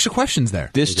lot of extra questions there.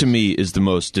 This to me is the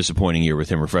most disappointing year with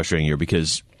him, or frustrating year,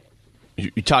 because you're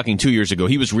talking 2 years ago,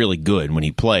 he was really good when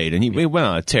he played, and he went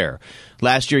on a tear.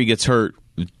 Last year he gets hurt.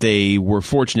 They were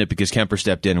fortunate because Kemper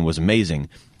stepped in and was amazing.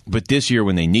 But this year,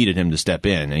 when they needed him to step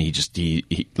in, and he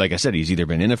like I said, he's either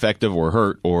been ineffective or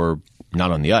hurt or not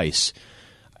on the ice.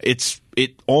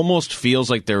 It almost feels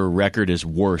like their record is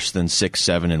worse than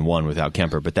 6-7-1 without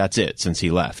Kemper, but that's it since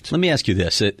he left. Let me ask you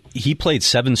this: he played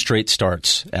 7 straight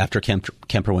starts after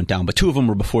Kemper went down, but 2 of them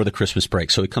were before the Christmas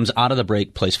break. So he comes out of the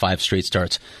break, plays 5 straight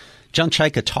starts. John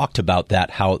Chaika talked about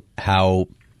that, how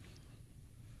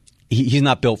he's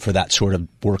not built for that sort of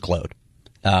workload.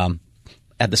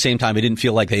 At the same time, it didn't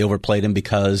feel like they overplayed him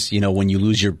because, when you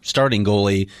lose your starting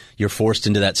goalie, you're forced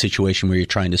into that situation where you're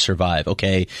trying to survive.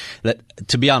 Okay,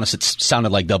 to be honest, it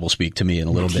sounded like doublespeak to me in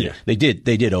a little bit. Yeah. They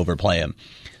did overplay him.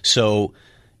 So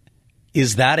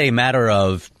is that a matter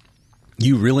of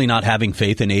you really not having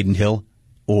faith in Adin Hill,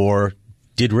 or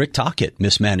did Rick Tocchet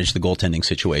mismanage the goaltending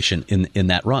situation in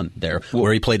that run there,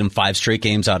 where he played him 5 straight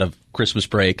games out of Christmas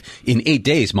break in 8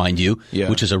 days, mind you,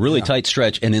 which is a really tight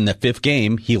stretch. And in the 5th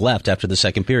game, he left after the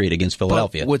second period against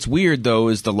Philadelphia. But what's weird, though,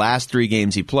 is the last 3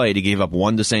 games he played, he gave up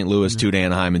 1 to St. Louis, 2 to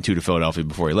Anaheim, and 2 to Philadelphia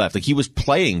before he left. Like, he was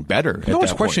playing better. No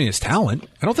one's questioning his talent.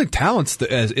 I don't think talent's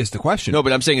is the question. No,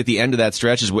 but I'm saying at the end of that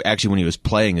stretch is actually when he was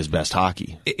playing his best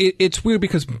hockey. It's weird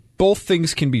because both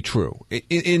things can be true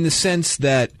in the sense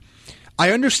that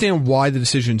I understand why the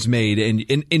decision's made, and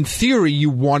in theory,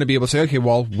 you want to be able to say, okay,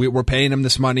 well, we're paying him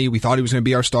this money. We thought he was going to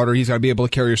be our starter. He's got to be able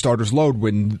to carry your starter's load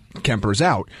when Kemper's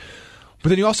out. But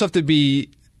then you also have to be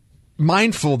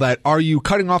mindful that are you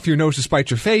cutting off your nose to spite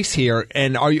your face here,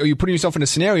 and are you putting yourself in a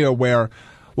scenario where,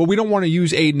 well, we don't want to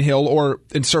use Aiden Hill or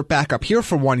insert backup here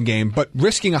for 1 game, but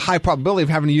risking a high probability of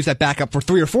having to use that backup for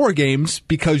 3 or 4 games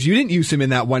because you didn't use him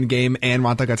in that 1 game and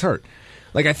Raanta gets hurt.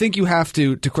 Like, I think you have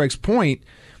to Craig's point,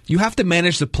 you have to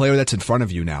manage the player that's in front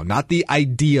of you now, not the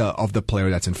idea of the player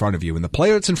that's in front of you. And the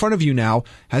player that's in front of you now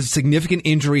has a significant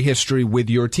injury history with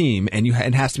your team, and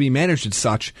has to be managed as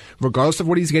such, regardless of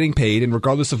what he's getting paid and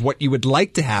regardless of what you would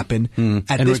like to happen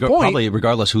at this point. Probably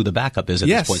regardless who the backup is at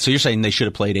this point. So you're saying they should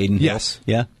have played Aiden Hill? Yes.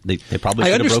 Yeah? They probably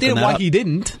should have broken that up. I understand why he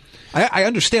didn't. I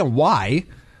understand why.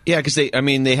 Yeah, because they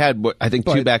had, I think,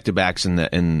 2 back-to-backs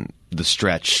in the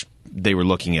stretch. They were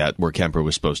looking at where Kemper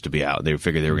was supposed to be out. They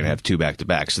figured they were going to have 2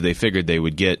 back-to-backs. So they figured they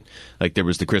would get, like, there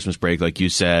was the Christmas break, like you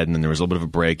said, and then there was a little bit of a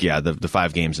break. Yeah, the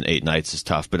 5 games in 8 nights is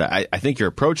tough. But I think you're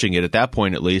approaching it at that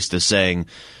point, at least, as saying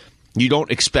you don't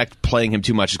expect playing him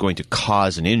too much is going to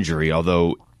cause an injury,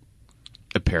 although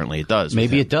apparently it does.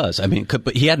 Maybe it does. I mean,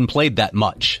 but he hadn't played that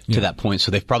much to that point,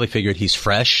 so they've probably figured he's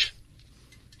fresh.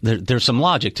 There's some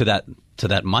logic to that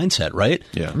mindset, right?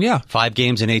 Yeah. 5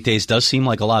 games in 8 days does seem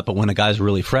like a lot, but when a guy's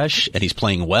really fresh and he's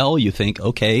playing well, you think,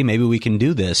 okay, maybe we can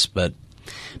do this, but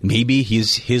maybe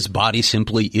his body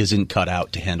simply isn't cut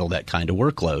out to handle that kind of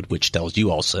workload, which tells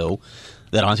you also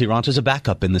that Antti Raanta's a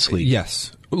backup in this league.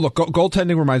 Yes. Look,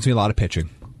 goaltending reminds me a lot of pitching.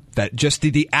 That just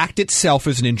the act itself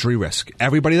is an injury risk.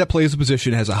 Everybody that plays the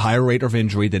position has a higher rate of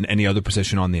injury than any other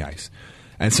position on the ice.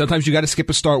 And sometimes you got to skip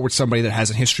a start with somebody that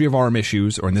has a history of arm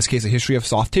issues, or in this case, a history of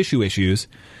soft tissue issues,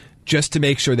 just to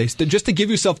make sure just to give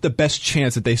yourself the best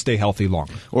chance that they stay healthy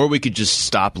longer. Or we could just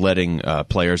stop letting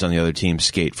players on the other team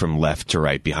skate from left to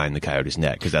right behind the Coyotes'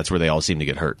 net, because that's where they all seem to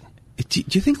get hurt. Do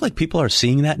you think like people are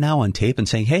seeing that now on tape and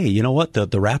saying, hey, you know what, the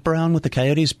wraparound with the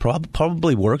Coyotes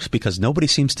probably works because nobody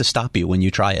seems to stop you when you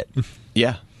try it?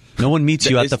 Yeah. No one meets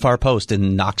you at the far post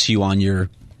and knocks you on your...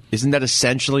 Isn't that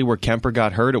essentially where Kemper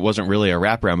got hurt? It wasn't really a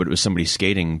wraparound, but it was somebody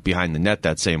skating behind the net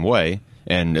that same way.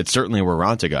 And it's certainly where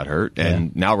Raanta got hurt.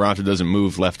 And now Raanta doesn't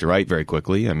move left to right very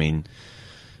quickly. I mean,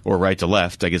 or right to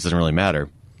left. I guess it doesn't really matter.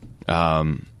 How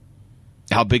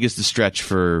big is the stretch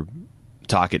for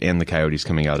Tocchet and the Coyotes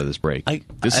coming out of this break?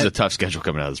 This is a tough schedule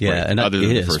coming out of this break. Yeah, and other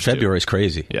than it the is. first February's 2.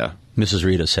 crazy. Yeah. Mrs.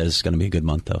 Rita says it's going to be a good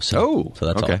month, though. So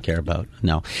that's all I care about.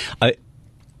 No.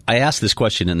 I asked this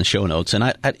question in the show notes,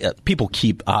 and people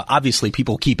keep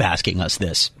asking us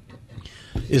this.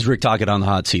 Is Rick Tocchet on the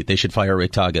hot seat? They should fire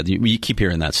Rick Tocchet. You keep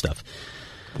hearing that stuff.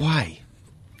 Why?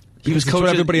 He was what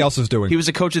everybody else is doing. He was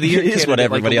a coach of the year. It is what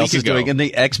everybody else is doing. And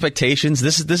the expectations,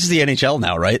 this is the NHL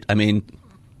now, right? I mean,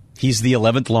 he's the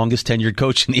 11th longest tenured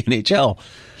coach in the NHL.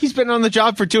 He's been on the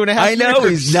job for 2.5 years. I know.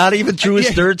 He's not even through his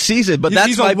 3rd season, but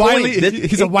that's my point.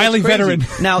 He's a wily veteran.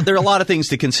 Now, there are a lot of things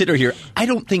to consider here. I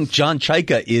don't think John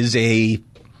Chaika is a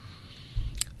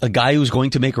guy who's going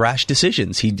to make rash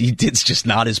decisions. It's just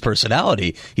not his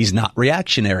personality. He's not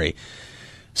reactionary.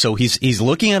 So he's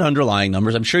looking at underlying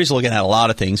numbers. I'm sure he's looking at a lot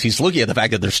of things. He's looking at the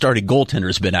fact that their starting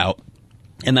goaltender's been out,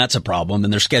 and that's a problem,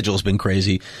 and their schedule's been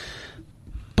crazy.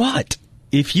 But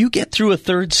if you get through a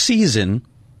 3rd season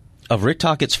of Rick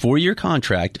Tocchet's 4-year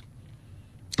contract,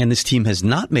 and this team has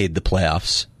not made the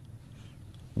playoffs,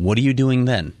 what are you doing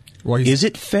then? Is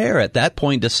it fair at that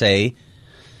point to say,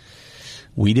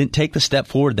 we didn't take the step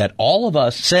forward that all of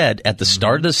us said at the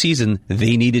start of the season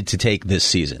they needed to take this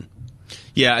season?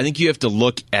 Yeah, I think you have to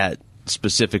look at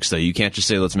specifics, though. You can't just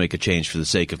say, let's make a change for the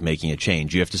sake of making a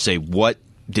change. You have to say, what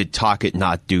did Tocchet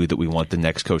not do that we want the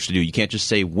next coach to do? You can't just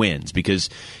say wins, because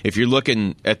if you're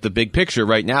looking at the big picture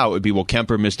right now, it would be, well,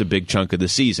 Kemper missed a big chunk of the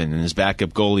season, and his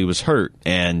backup goalie was hurt,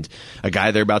 and a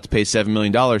guy they're about to pay $7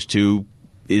 million to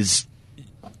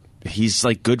he's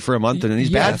like good for a month, and then he's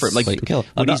bad for when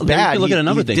he's bad. Look at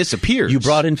another thing. Disappears. You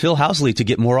brought in Phil Housley to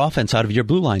get more offense out of your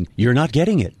blue line. You're not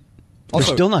getting it. They're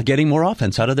still not getting more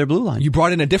offense out of their blue line. You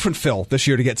brought in a different Phil this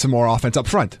year to get some more offense up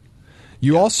front.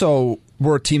 You also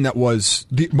were a team that was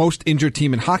the most injured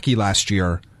team in hockey last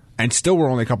year, and still we're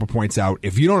only a couple points out.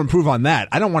 If you don't improve on that,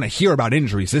 I don't want to hear about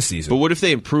injuries this season. But what if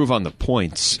they improve on the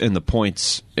points, and the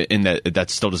points in that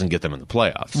still doesn't get them in the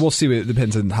playoffs? We'll see. It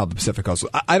depends on how the Pacific goes.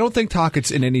 I don't think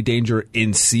Tocchet's in any danger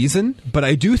in season, but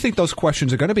I do think those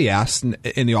questions are going to be asked in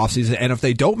the offseason, and if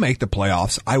they don't make the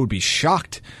playoffs, I would be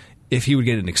shocked if he would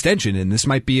get an extension, and this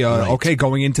might be okay,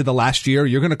 going into the last year,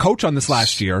 you're going to coach on this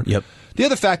last year. Yep. The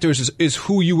other factor is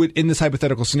who you would, in this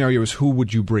hypothetical scenario, is who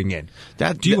would you bring in?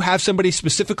 Do you have somebody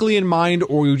specifically in mind,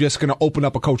 or are you just going to open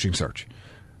up a coaching search?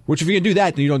 Which, if you can do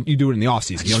that, then you do it in the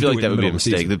offseason. I just feel like that would be a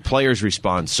mistake. The players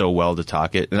respond so well to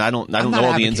Tocchet, and I don't know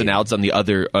all the ins and outs on the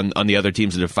other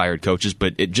teams that have fired coaches.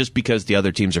 But just because the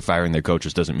other teams are firing their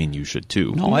coaches doesn't mean you should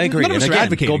too. No, I agree. And again,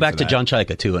 go back to that. John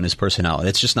Chaika too and his personality.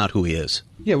 It's just not who he is.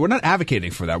 Yeah, we're not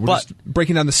advocating for that. We're just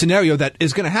breaking down the scenario that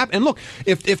is going to happen. And look,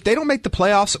 if they don't make the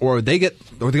playoffs, or they go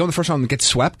in the first round and get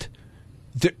swept,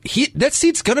 that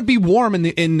seat's going to be warm in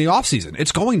the offseason.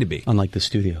 It's going to be. Unlike the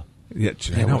studio. Yeah,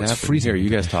 I know it's freezing. Here, you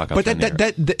guys talk. But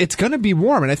that it's going to be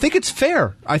warm, and I think it's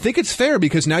fair. I think it's fair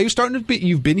because now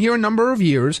you've been here a number of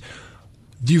years.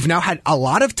 You've now had a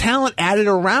lot of talent added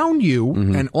around you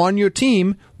and on your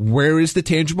team. Where is the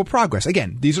tangible progress?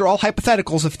 Again, these are all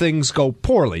hypotheticals if things go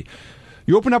poorly.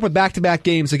 You open up with back-to-back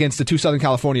games against the two Southern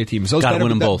California teams. Those better win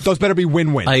them both. Those better be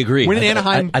win-win. I agree. Win in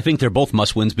Anaheim. I think they're both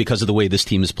must-wins because of the way this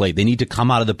team is played. They need to come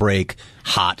out of the break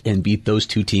hot and beat those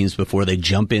two teams before they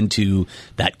jump into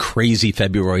that crazy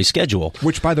February schedule.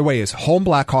 Which, by the way, is home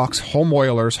Blackhawks, home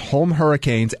Oilers, home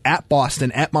Hurricanes, at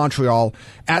Boston, at Montreal,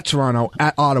 at Toronto,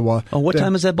 at Ottawa. Oh, what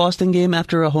time is that Boston game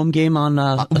after a home game on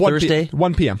Thursday?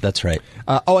 1 p.m. That's right.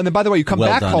 And then, by the way, you come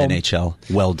back home. Well done, NHL.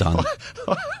 Well done.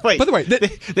 Wait, by the way,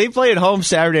 they play at home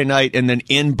Saturday night and then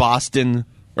in Boston,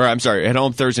 or I'm sorry, at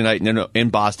home Thursday night and then in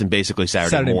Boston basically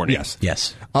Saturday morning.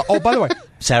 Yes. By the way,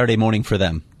 Saturday morning for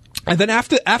them. And then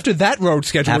after that road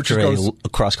schedule, after which goes a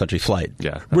cross-country flight,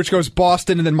 which goes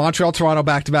Boston and then Montreal, Toronto,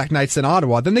 back-to-back nights, then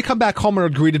Ottawa. Then they come back home and are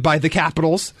greeted by the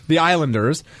Capitals, the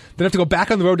Islanders. Then have to go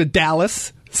back on the road to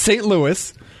Dallas, St.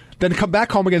 Louis. Then come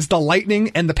back home against the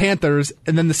Lightning and the Panthers,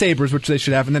 and then the Sabres, which they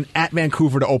should have, and then at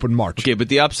Vancouver to open March. Okay, but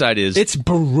the upside is it's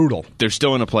brutal. They're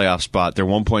still in a playoff spot. They're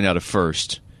 1 point out of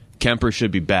first. Kemper should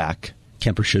be back.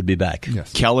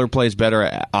 Yes. Keller plays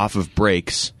better off of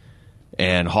breaks,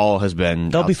 and Hall has been.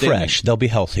 They'll be fresh. They'll be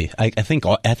healthy. I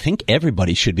think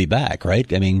everybody should be back,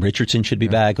 right? I mean, Richardson should be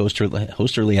back.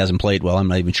 Osterley hasn't played well. I'm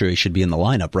not even sure he should be in the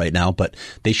lineup right now, but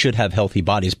they should have healthy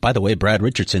bodies. By the way, Brad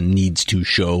Richardson needs to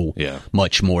show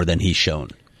much more than he's shown.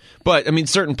 But I mean,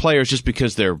 certain players, just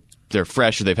because they're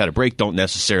fresh or they've had a break, don't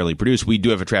necessarily produce. We do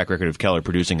have a track record of Keller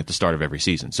producing at the start of every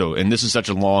season. So, and this is such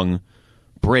a long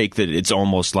break that it's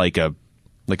almost like a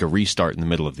restart in the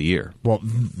middle of the year. Well,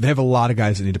 they have a lot of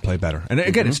guys that need to play better. And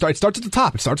again, it starts at the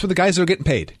top. It starts with the guys that are getting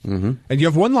paid. And you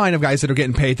have one line of guys that are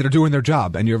getting paid that are doing their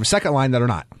job, and you have a second line that are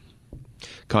not.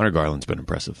 Connor Garland's been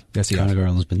impressive. Yes, he has. Connor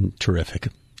Garland's been terrific.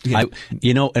 Yeah.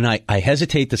 I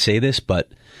hesitate to say this,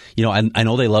 but I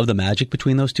know they love the magic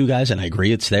between those two guys, and I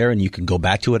agree it's there, and you can go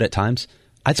back to it at times.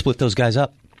 I'd split those guys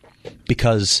up.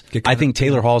 Because I think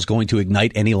Taylor Hall's going to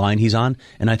ignite any line he's on,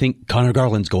 and I think Connor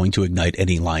Garland's going to ignite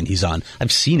any line he's on.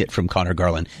 I've seen it from Connor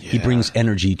Garland. Yeah. He brings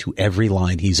energy to every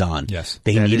line he's on. Yes.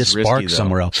 They need a spark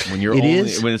somewhere else. When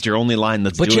when it's your only line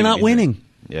that's but doing you're not winning.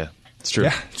 Yeah, it's true.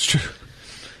 Yeah, it's true.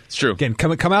 It's true. Again,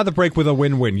 come out of the break with a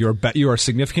win-win. You are a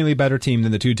significantly better team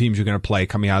than the two teams you're going to play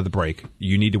coming out of the break.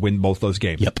 You need to win both those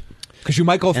games. Yep. Because you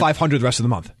might go 500 the rest of the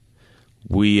month.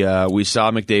 We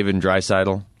saw McDavid and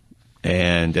Draisaitl.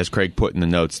 And as Craig put in the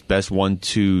notes, best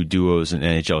 1-2 duos in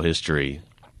NHL history.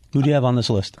 Who do you have on this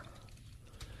list?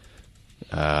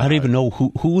 I don't even know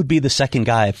who would be the second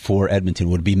guy for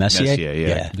Edmonton. Would it be Messier? Messier,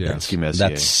 yeah. Messier.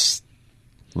 That's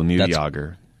Lemieux,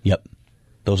 Yager. Yep.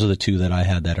 Those are the two that I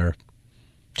had that are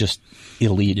just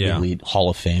elite Hall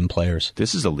of Fame players.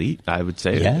 This is elite, I would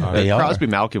say. Yeah, they are. Crosby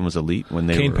Malkin was elite when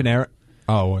they Kane were. Panarin.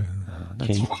 Oh.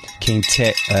 Kane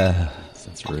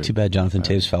That's rude. Too bad Jonathan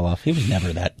Toews fell off. He was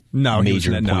never that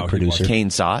major point producer. Kane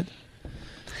Saad?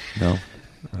 No.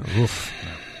 Oof.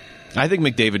 I think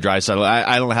McDavid, Draisaitl.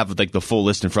 I don't have the full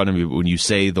list in front of me, but when you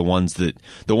say the ones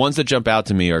that jump out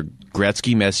to me are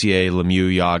Gretzky, Messier,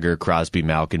 Lemieux, Yager, Crosby,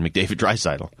 Malkin, McDavid,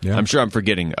 Draisaitl. Yeah. I'm sure I'm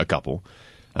forgetting a couple.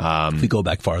 If we go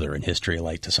back farther in history,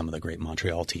 like to some of the great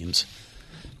Montreal teams.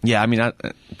 Yeah, I mean,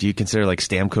 do you consider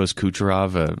Stamkos,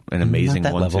 Kucherov an amazing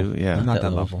one level. too? Yeah, not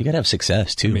that level. You got to have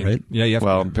success too, right? Yeah, yeah.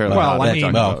 Well, apparently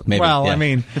I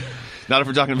mean, not if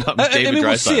we're talking about David Draisaitl.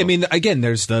 We'll see. I mean, again,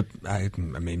 there's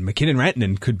McKinnon,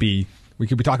 Rantanen could be. We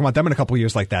could be talking about them in a couple of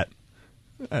years like that.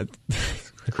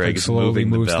 Craig slowly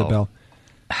moves the bell.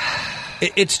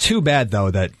 It's too bad though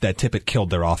that Tippett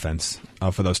killed their offense.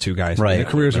 for those two guys. Right. Their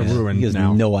careers are ruined he has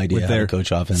now. no idea with how their to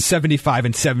coach offense. 75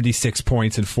 and 76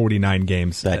 points in 49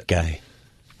 games. That guy.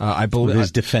 I believe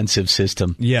His defensive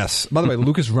system. Yes. By the way,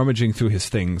 Luke is rummaging through his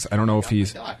things. I don't know if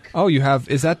he's. Oh, you have.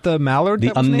 Is that the mallard? The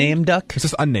that was unnamed named? duck? It's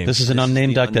just unnamed. This is an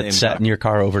unnamed duck that unnamed sat duck. in your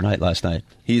car overnight last night.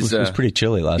 It was pretty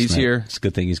chilly last night. He's here. It's a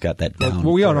good thing he's got that down.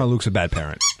 Well, we all know Luke's a bad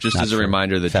parent. Just Not as a for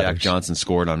reminder that feathers. Jack Johnson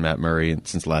scored on Matt Murray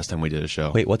since the last time we did a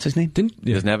show. Wait, what's his name?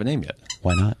 He doesn't have a name yet.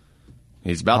 Why not?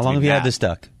 He's about How to long be have you Matt. had this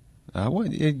duck?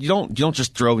 You don't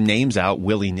just throw names out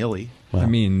willy nilly. Well, I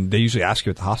mean, they usually ask you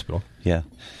at the hospital. Yeah.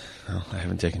 I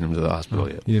haven't taken him to the hospital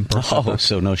yet. You didn't birth that Oh, duck?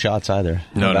 so no shots either.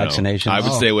 No vaccination. I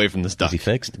would stay away from this duck. Is he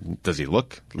fixed? Does he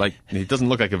look like? He doesn't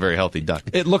look like a very healthy duck.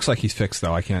 It looks like he's fixed,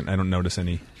 though. I don't notice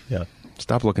any. Yeah.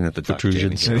 Stop looking at the duck,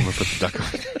 Protrusions. Jamie. I'm gonna put the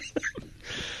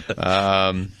duck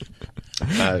on.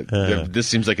 This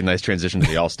seems like a nice transition to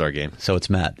the All-Star game. So it's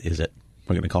Matt, is it?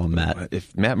 We're going to call him Matt.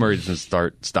 If Matt Murray doesn't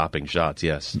start stopping shots,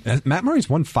 yes. Matt Murray's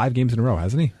won 5 games in a row,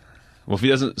 hasn't he? Well, if he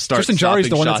doesn't start Tristan stopping Jarry's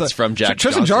the one shots that's from Jack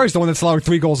Tristan Johnson. Jarry's the one that's allowing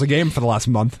 3 goals a game for the last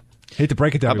month. Hate to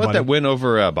break it to How everybody. about that win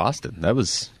over Boston? That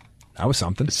was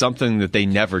something that they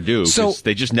never do. So-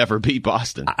 They just never beat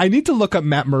Boston. I need to look up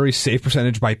Matt Murray's save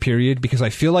percentage by period because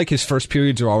I feel like his first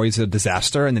periods are always a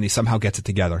disaster, and then he somehow gets it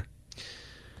together.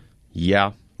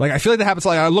 Yeah. Like I feel like that happens.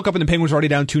 Like I look up and the Penguins are already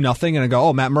down 2-0, and I go,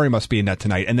 "Oh, Matt Murray must be in net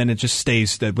tonight," and then it just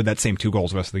stays with that same 2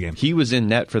 goals the rest of the game. He was in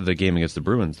net for the game against the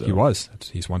Bruins, though. He was.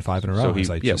 He's won 5 in a row, So as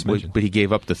I just mentioned. but he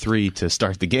gave up the 3 to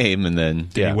start the game, and then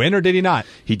Did he win or did he not?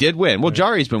 He did win. Well,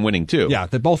 Jarry's been winning too. Yeah,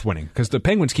 they're both winning because the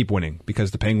Penguins keep winning because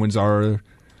the Penguins are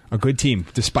a good team,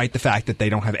 despite the fact that they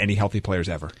don't have any healthy players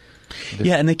ever.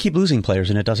 Yeah, and they keep losing players,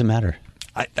 and it doesn't matter.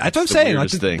 That's what I'm saying. Like,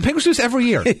 the Penguins do this every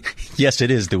year. Yes,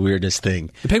 it is the weirdest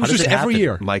thing. The Penguins do this every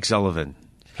year. Mike Sullivan,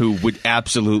 who would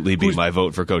absolutely be my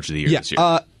vote for Coach of the Year this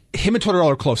year. Him and Tortorella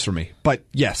are close for me, but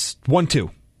yes,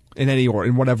 1-2 in any order,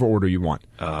 in whatever order you want.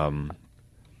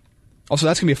 Also,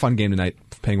 that's gonna be a fun game tonight.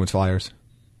 Penguins Flyers.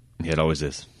 Yeah, it always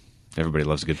is. Everybody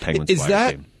loves a good Penguins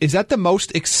Flyers game. Is that the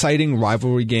most exciting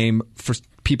rivalry game for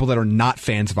people that are not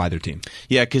fans of either team?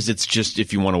 Yeah, because it's just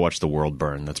if you want to watch the world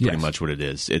burn, that's pretty much what it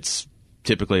is. It's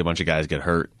typically a bunch of guys get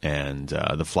hurt, and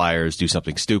the Flyers do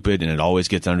something stupid, and it always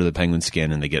gets under the Penguins'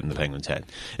 skin, and they get in the Penguins' head.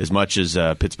 As much as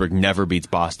Pittsburgh never beats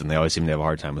Boston, they always seem to have a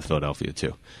hard time with Philadelphia,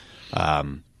 too.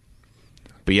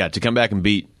 But yeah, to come back and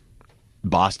beat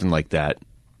Boston like that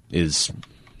is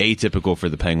atypical for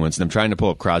the Penguins. And I'm trying to pull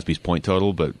up Crosby's point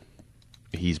total, but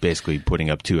he's basically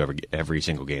putting up 2 every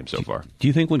single game so far. Do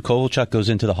you think when Kovalchuk goes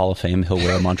into the Hall of Fame, he'll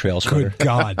wear a Montreal sweater? Good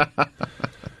God.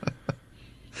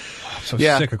 So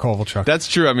sick of Kovalchuk. That's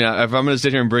true. I mean, if I'm going to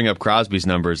sit here and bring up Crosby's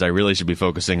numbers, I really should be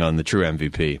focusing on the true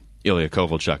MVP. Ilya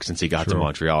Kovalchuk, since he got to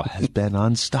Montreal, has been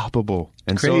unstoppable.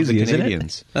 And Crazy, so have the isn't it?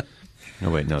 Canadians. No,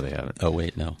 wait, no, they haven't. Oh,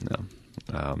 wait, no.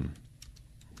 No.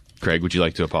 Craig, would you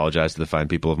like to apologize to the fine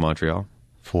people of Montreal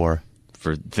For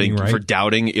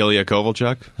doubting Ilya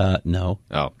Kovalchuk? No.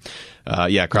 Oh,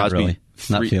 yeah, Crosby. Not really.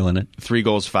 Not feeling it. 3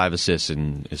 goals, 5 assists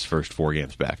in his first 4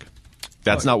 games back.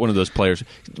 That's not one of those players.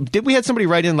 We had somebody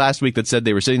write in last week that said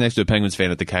they were sitting next to a Penguins fan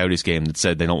at the Coyotes game that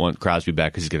said they don't want Crosby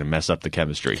back because he's going to mess up the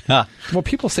chemistry. Well,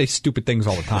 people say stupid things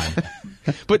all the time.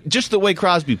 But just the way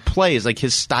Crosby plays, like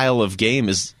his style of game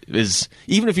is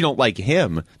even if you don't like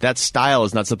him, that style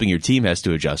is not something your team has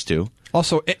to adjust to.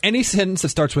 Also, any sentence that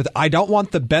starts with "I don't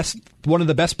want one of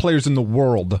the best players in the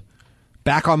world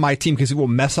back on my team because it will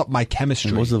mess up my chemistry."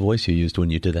 And what was the voice you used when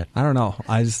you did that? I don't know.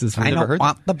 I don't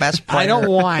want the best player. I don't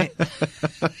want.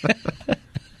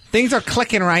 Things are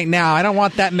clicking right now. I don't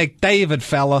want that McDavid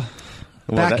fella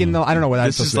I don't know what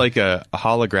that's. This is like a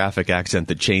holographic accent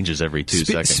that changes every 2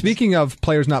 seconds. Speaking of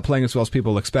players not playing as well as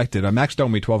people expected, Max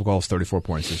Domi 12 goals, 34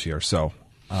 points this year. So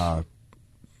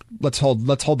let's hold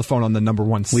the phone on the number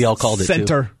one. We all called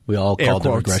center. It too. We all called the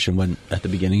quotes. regression at the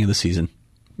beginning of the season.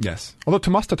 Yes. Although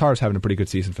Tomas Tatar is having a pretty good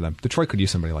season for them. Detroit could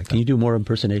use somebody like that. Can you do more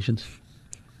impersonations?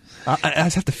 I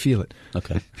just have to feel it.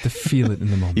 Okay. To feel it in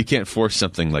the moment. You can't force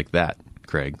something like that,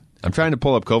 Craig. I'm trying to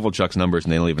pull up Kovalchuk's numbers,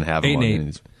 and they don't even have them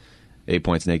 8-8. 8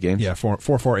 points in 8 games? Yeah, 4,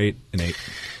 8, and 8.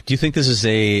 Do you think this is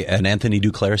an Anthony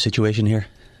Duclair situation here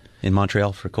in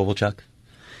Montreal for Kovalchuk?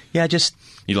 Yeah,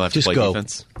 you don't have to play go.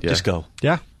 defense. Yeah. Just go.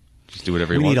 Yeah. Just do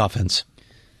whatever you we want. need offense.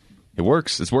 It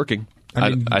works. It's working.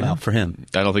 I mean, not for him.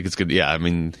 I don't think it's good. Yeah, I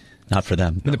mean, not for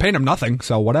them. They're paying him nothing,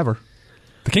 so whatever.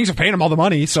 The Kings are paying him all the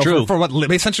money, so true. for what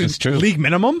essentially league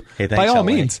minimum, hey, thanks, by all LA.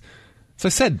 means. So I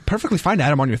said, perfectly fine to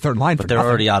add him on your third line. But they're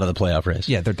already out of the playoff race.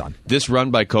 Yeah, they're done. this run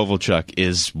by Kovalchuk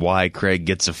is why Craig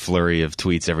gets a flurry of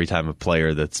tweets every time a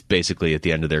player that's basically at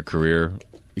the end of their career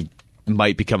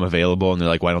might become available, and they're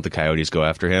like, why don't the Coyotes go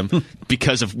after him?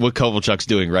 Because of what Kovalchuk's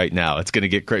doing right now. It's going to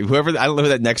get crazy. I don't know who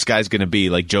that next guy's going to be.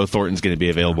 Like, Joe Thornton's going to be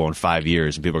available in 5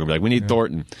 years, and people are going to be like, we need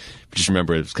Thornton. Just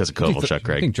remember, it's because of Kovalchuk,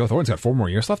 Craig. I think Joe Thornton's got 4 more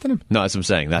years left in him? No, that's what I'm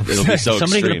saying. It'll be so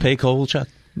Somebody extreme. going to pay Kovalchuk?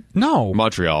 No.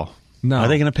 Montreal. No. Are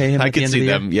they going to pay him I at the could end see of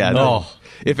the them. year? Yeah. No.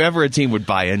 If ever a team would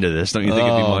buy into this, don't you think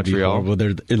it'd be Montreal? Well,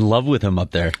 they're in love with him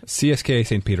up there. CSK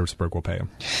St. Petersburg will pay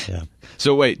him. Yeah.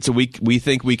 So wait, so we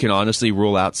think we can honestly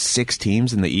rule out 6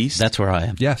 teams in the East? That's where I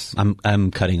am. Yes.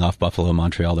 I'm cutting off Buffalo,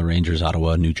 Montreal, the Rangers,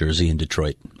 Ottawa, New Jersey, and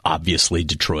Detroit. Obviously,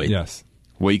 Detroit. Yes.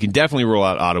 Well, you can definitely rule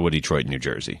out Ottawa, Detroit, and New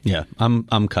Jersey. Yeah,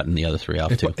 I'm cutting the other 3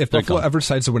 off, too. If Buffalo ever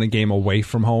decides to win a game away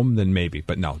from home, then maybe.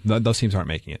 But no, those teams aren't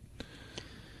making it.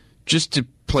 Just to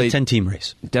play 10-team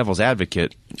race. devil's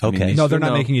advocate. Okay. No, they're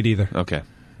not making it either. Okay.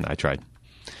 I tried.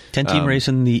 10-team race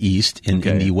in the East. In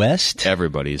the West,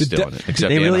 Everybody's still in it, except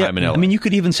they really. Anaheim and LA. I mean, you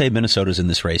could even say Minnesota's in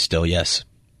this race still, yes.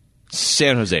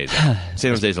 San Jose's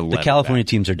 11. The California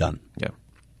teams are done. Yeah.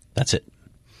 That's it.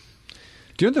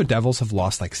 Do you know the Devils have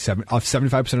lost like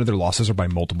 75% of their losses are by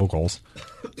multiple goals?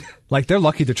 Like, they're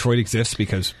lucky Detroit exists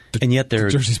because And yet their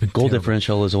Jersey's been goal terrible.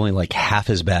 differential is only like half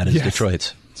as bad as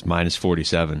Detroit's. It's minus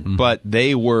 47. But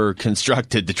they were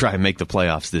constructed to try and make the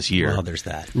playoffs this year. Well, there's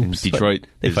that. And Detroit.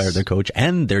 They fired their coach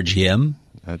and their GM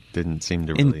That didn't seem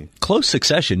to really. in close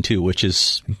succession, too, which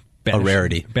is a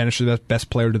rarity. Banished the best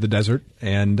player to the desert,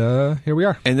 and here we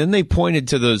are. And then they pointed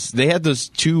to those. They had those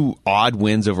 2 odd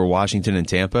wins over Washington and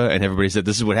Tampa, and everybody said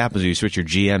this is what happens when you switch your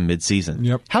GM mid-season.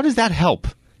 Yep. How does that help?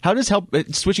 How does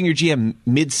switching your GM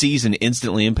mid-season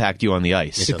instantly impact you on the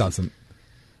ice? It doesn't.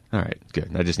 All right,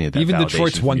 good. I just needed that. Even validation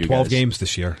Detroit's from won you 12 guys. games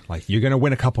this year. Like, you're going to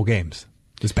win a couple games,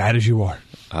 as bad as you are.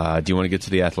 Do you want to get to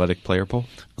the athletic player poll?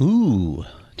 Ooh.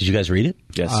 Did you guys read it?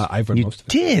 Yes. I've read You most of it.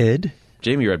 did?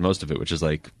 Jamie read most of it, which is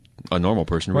like a normal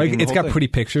person Well, reading the it's whole got thing. pretty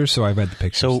pictures, so I've read the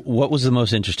pictures. So what was the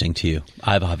most interesting to you?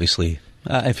 I've obviously...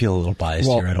 I feel a little biased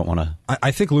here. I don't want to... I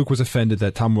think Luke was offended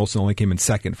that Tom Wilson only came in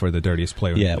second for the dirtiest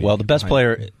player. Yeah, in the well, league. the best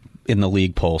player in the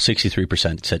league poll,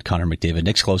 63% said Connor McDavid.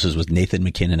 Next closest was Nathan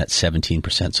McKinnon at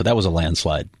 17%. So that was a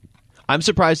landslide. I'm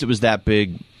surprised it was that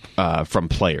big from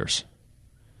players.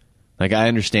 Like, I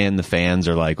understand the fans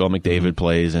are like, oh, McDavid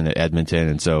plays in Edmonton,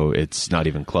 and so it's not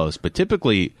even close. But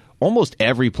typically, almost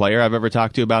every player I've ever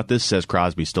talked to about this says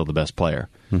Crosby's still the best player.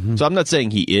 So I'm not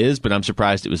saying he is, but I'm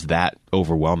surprised it was that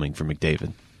overwhelming for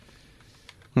McDavid.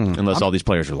 Unless all these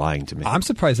players are lying to me. I'm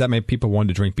surprised that many people wanted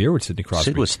to drink beer with Sidney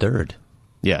Crosby. Sid was third.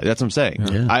 Yeah, that's what I'm saying.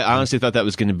 Yeah. I honestly thought that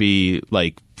was going to be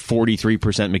like 43%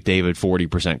 McDavid,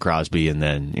 40% Crosby, and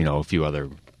then, a few other...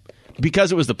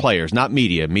 Because it was the players, not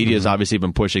media. Media's obviously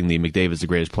been pushing the McDavid's the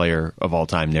greatest player of all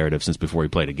time narrative since before he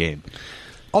played a game.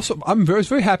 Also, I was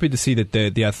very happy to see that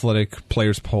the athletic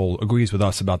players poll agrees with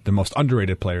us about the most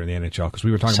underrated player in the NHL, because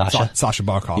we were talking about Sasha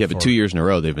Barkov. Yeah, but 2 years in a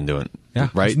row they've been doing it. Yeah,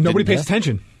 right? Nobody pays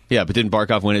attention. Yeah, but didn't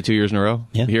Barkov win it 2 years in a row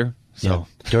here? So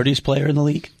Dirtiest player in the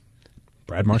league?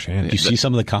 Brad Marchand. Do you see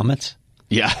some of the comments?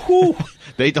 Yeah.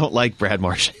 They don't like Brad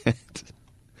Marchand.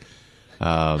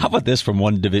 How about this from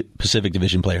one Pacific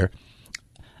Division player?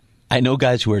 I know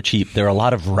guys who are cheap. There are a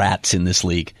lot of rats in this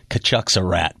league. Kachuk's a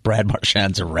rat. Brad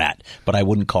Marchand's a rat. But I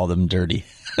wouldn't call them dirty.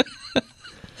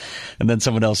 And then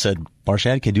someone else said,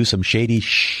 Marchand can do some shady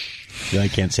shh. I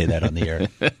can't say that on the air.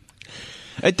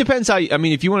 It depends how.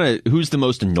 If you want to, who's the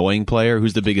most annoying player?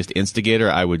 Who's the biggest instigator?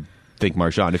 I would think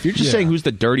Marchand. If you're just saying who's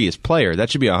the dirtiest player, that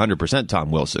should be 100%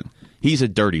 Tom Wilson. He's a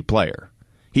dirty player.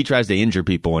 He tries to injure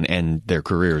people and end their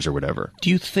careers or whatever. Do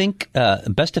you think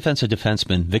best defensive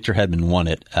defenseman, Victor Hedman won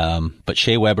it, but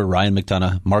Shea Weber, Ryan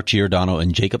McDonough, Mark Giordano,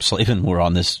 and Jacob Slavin were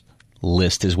on this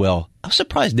list as well. I'm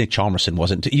surprised Nick Chalmerson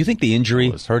wasn't. Do you think the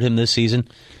injury hurt him this season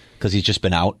because he's just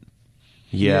been out?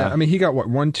 Yeah. He got,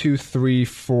 1, 2, 3,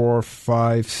 4,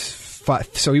 5, 5.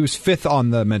 So he was fifth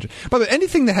on the mention. But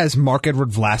anything that has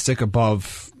Mark-Edward Vlasic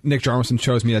above Nick Jarmelson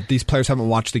shows me that these players haven't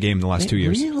watched the game in the last 2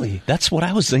 years. Really? That's what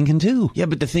I was thinking too. Yeah,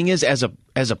 but the thing is, as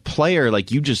a player,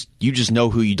 like you just know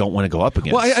who you don't want to go up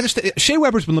against. Well, I understand. Shea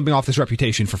Weber's been living off this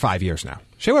reputation for 5 years now.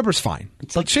 Shea Weber's fine.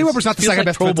 Shea Weber's not the second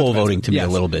best Pro Bowl defenseman. voting to me a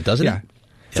little bit, doesn't it?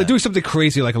 It's like doing something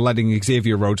crazy like letting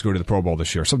Xavier Rhodes go to the Pro Bowl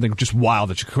this year. Something just wild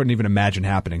that you couldn't even imagine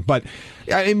happening. But,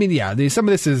 some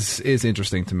of this is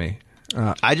interesting to me.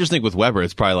 I just think with Weber,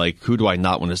 it's probably like, who do I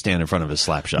not want to stand in front of his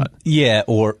slap shot? Yeah,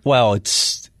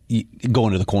 it's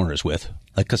going to the corners with.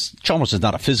 Because Chalmers is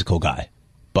not a physical guy,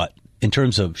 but in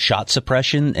terms of shot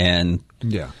suppression and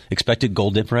expected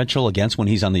goal differential against when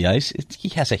he's on the ice, he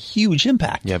has a huge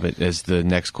impact. Yeah, but as the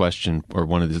next question, or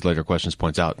one of these later questions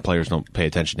points out, players don't pay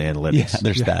attention to analytics. Yeah,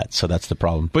 there's that. So that's the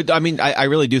problem. But, I mean, I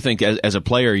really do think as a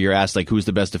player, you're asked, like, who's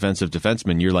the best defensive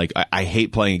defenseman? You're like, I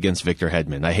hate playing against Victor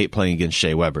Hedman. I hate playing against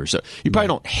Shea Weber. So you probably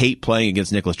don't hate playing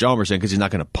against Nicholas Hjalmarsson because he's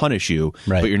not going to punish you,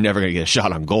 but you're never going to get a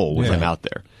shot on goal with him out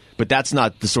there. But that's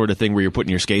not the sort of thing where you're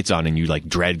putting your skates on and you like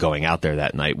dread going out there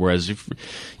that night. Whereas, if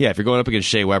you're going up against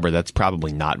Shea Weber, that's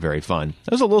probably not very fun.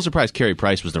 I was a little surprised Carey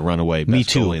Price was the runaway best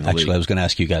goalie in the league. I was going to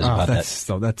ask you guys about that.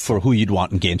 So that's for who you'd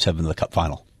want in Game 7 of the Cup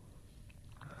Final.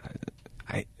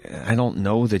 I don't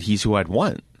know that he's who I'd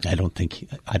want. I don't think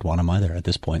I'd want him either at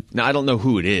this point. No, I don't know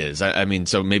who it is. I mean,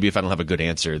 so maybe if I don't have a good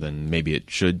answer, then maybe it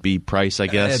should be Price, I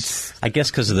guess. I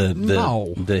guess because of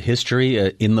the history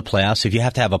in the playoffs. If you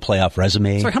have to have a playoff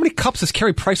resume. Sorry, how many cups has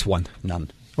Carey Price won?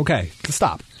 None. Okay,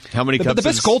 stop. How many cups? The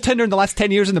best goaltender in the last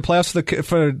 10 years in the playoffs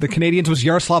for the Canadians was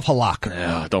Yaroslav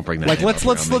Halak. Don't bring that.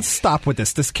 Let's stop with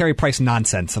this Carey Price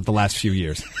nonsense of the last few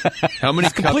years. How many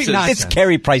cups? It's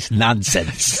Carey Price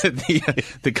nonsense.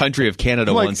 the country of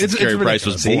Canada won since Carey Price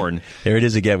was born. There it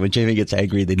is again. When Jamie gets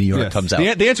angry, the New York comes out.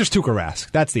 The answer is Tuukka Rask.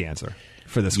 That's the answer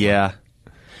for this. Yeah.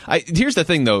 Here's the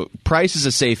thing, though. Price is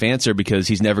a safe answer because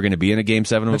he's never going to be in a Game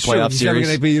 7 of a playoff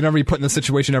series. You're never be put in this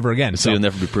situation ever again. So you'll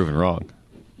never be proven wrong.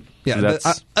 Yeah,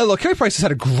 look, Carey Price has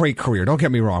had a great career. Don't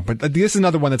get me wrong, but this is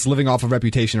another one that's living off a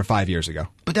reputation of 5 years ago.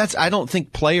 But I don't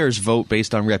think players vote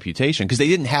based on reputation because they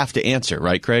didn't have to answer,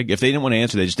 right, Craig? If they didn't want to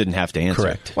answer, they just didn't have to answer.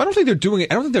 Correct. Well, I don't think they're doing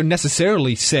it. I don't think they're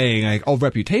necessarily saying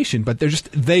reputation, but they're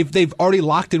just they've already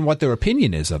locked in what their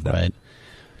opinion is of them. Right.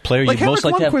 Player like you'd most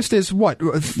like to have. Lundqvist is what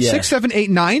 6, 7,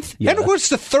 8, 9th. Yeah, Henrik Lundqvist is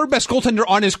the third best goaltender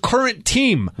on his current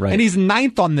team, and he's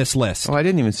 9th on this list. Oh, I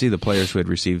didn't even see the players who had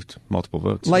received multiple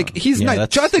votes. He's 9th.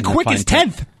 Jonathan Quick is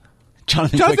 10th.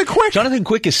 Jonathan Quick. Jonathan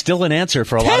Quick is still an answer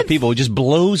for a lot of people. It just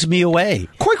blows me away.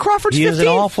 Corey Crawford's 15th. He is an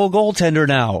awful goaltender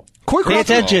now. Pay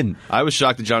attention. I was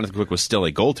shocked that Jonathan Quick was still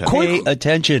a goaltender. Pay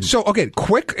attention. So,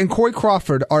 Quick and Corey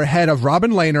Crawford are ahead of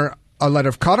Robin Lehner, ahead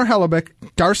of Connor Hellebuyck,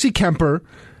 Darcy Kemper.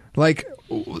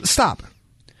 Stop.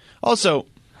 Also,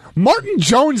 Martin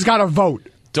Jones got a vote.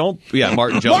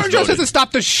 Martin Jones. Martin Jones hasn't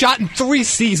stopped a shot in 3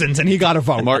 seasons, and he got a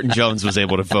vote. Martin Jones was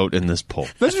able to vote in this poll.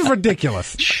 This is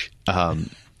ridiculous.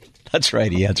 That's right.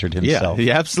 He answered himself. Yeah,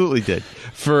 he absolutely did.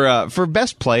 For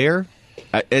best player,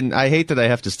 and I hate that I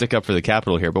have to stick up for the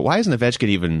Capital here, but why isn't Ovechkin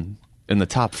even in the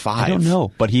top 5? I don't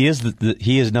know, but he is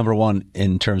he is number 1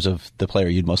 in terms of the player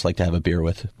you'd most like to have a beer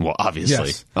with. Well, obviously.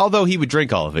 Yes. Although he would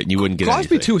drink all of it and you wouldn't get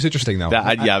Crosby, anything. too, is interesting, though.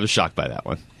 I was shocked by that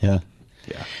one. Yeah.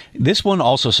 This one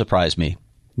also surprised me.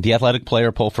 The Athletic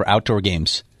Player Poll for outdoor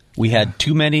games. We had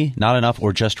too many, not enough,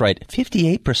 or just right.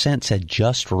 58% said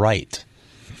just right.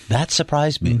 That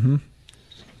surprised me. Mm-hmm.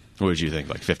 What did you think,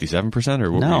 like 57%?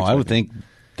 Or what no, I would think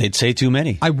they'd say too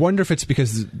many. I wonder if it's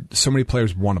because so many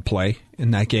players want to play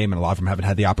in that game and a lot of them haven't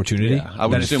had the opportunity. Yeah, I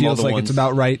would that assume it feels all the like ones, it's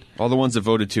about right. All the ones that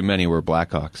voted too many were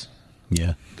Blackhawks.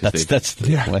 Yeah.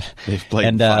 They've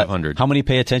played 500. How many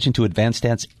pay attention to advanced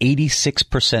stance?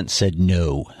 86% said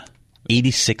no.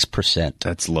 86%.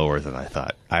 That's lower than I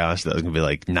thought. I honestly thought it was going to be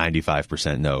like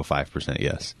 95% no, 5%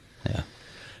 yes. Yeah.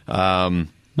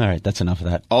 All right, that's enough of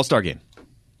that. All-Star game.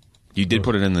 You did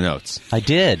put it in the notes. I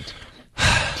did.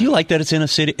 Do you like that it's in a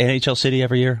city, NHL city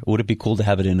every year? Or would it be cool to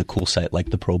have it in a cool site like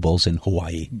the Pro Bowl's in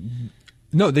Hawaii?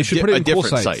 No, they should put it in cool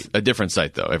sites. A different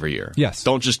site, though, every year. Yes.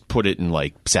 Don't just put it in,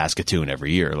 like, Saskatoon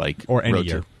every year. Or any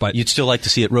year. But you'd still like to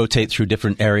see it rotate through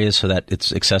different areas so that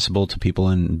it's accessible to people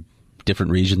in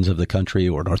different regions of the country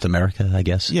or North America, I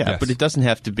guess. Yeah, but it doesn't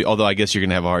have to be, although I guess you're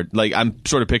going to have a hard, I'm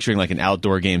sort of picturing like an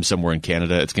outdoor game somewhere in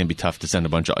Canada. It's going to be tough to send a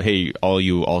bunch of, hey, all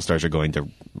you All-Stars are going to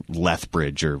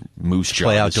Lethbridge or Moose Jaw.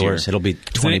 Play outdoors. It'll be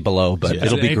 20 below, but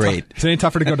it'll be great. Is it any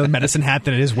tougher to go to Medicine Hat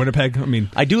than it is Winnipeg? I mean,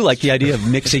 I do like the idea of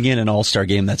mixing in an All-Star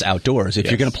game that's outdoors.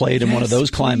 If you're going to play it in one of those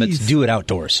climates, do it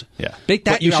outdoors. Yeah.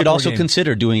 But you should also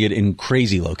consider doing it in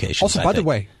crazy locations. Also, by the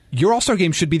way, your All-Star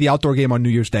game should be the outdoor game on New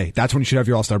Year's Day. That's when you should have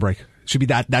your All-Star break. Should be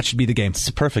that should be the game. It's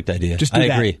a perfect idea. Just do I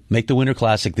that. agree. Make the Winter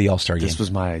Classic the All-Star game. This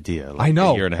was my idea. I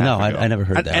know. A year and a half ago. I never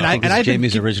heard that. And it's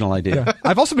Jamie's original idea. Yeah.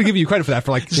 I've also been giving you credit for that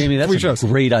for Jamie, that's 3 shows. A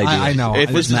great idea. I know. If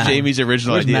this is Jamie's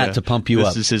original idea, Matt to pump you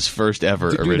up. This is his first ever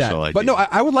original idea. But no,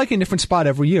 I would like a different spot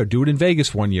every year. Do it in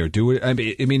Vegas one year. Do it. I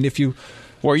mean, if you.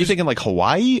 Well, are you thinking like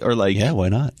Hawaii or like? Yeah, why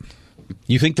not?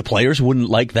 You think the players wouldn't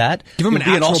like that? Give them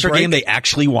an All-Star game they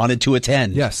actually wanted to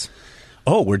attend. Yes.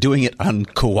 Oh, we're doing it on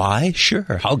Kauai?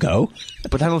 Sure, I'll go.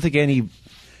 But I don't think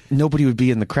nobody would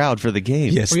be in the crowd for the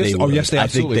game. Yes, they would. Yes, they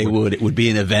absolutely I think they would. It would be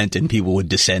an event, and people would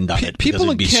descend on it. People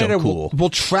in be Canada so cool.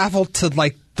 will travel to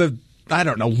like the I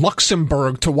don't know,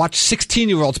 Luxembourg to watch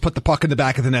 16-year-olds put the puck in the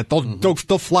back of the net. They'll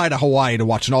fly to Hawaii to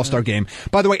watch an All-Star game.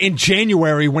 By the way, in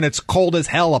January when it's cold as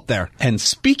hell up there. And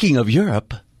speaking of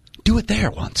Europe, do it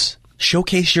there once.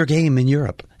 Showcase your game in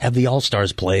Europe. Have the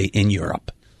All-Stars play in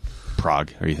Europe.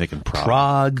 Prague. Are you thinking Prague?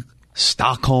 Prague,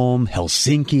 Stockholm,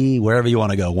 Helsinki, wherever you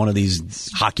want to go. One of these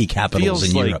hockey capitals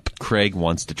in Europe. Craig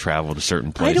wants to travel to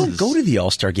certain places. I don't go to the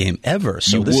All-Star game ever,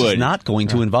 so this is not going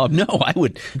to involve. No, I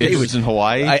would. It was in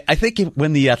Hawaii? I think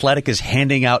when the Athletic is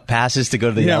handing out passes to go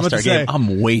to the All-Star game,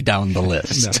 I'm way down the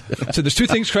list. No. So there's two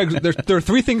things, Craig. There are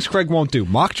three things Craig won't do: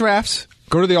 mock drafts,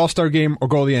 go to the All-Star game, or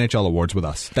go to the NHL awards with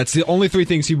us. That's the only three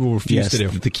things he will refuse to do.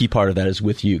 The key part of that is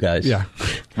with you guys. Yeah.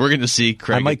 We're going to see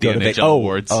Craig at the NHL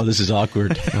awards. Oh, this is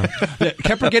awkward.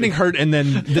 Kemper getting hurt, and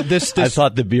then this. I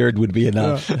thought the beard would be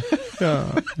enough.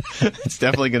 It's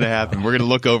definitely going to happen. We're going to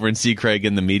look over and see Craig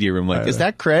in the media room like, is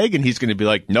that Craig? And he's going to be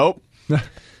like, nope.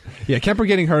 Yeah, Kemper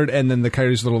getting hurt, and then the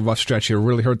Coyotes' little rough stretch here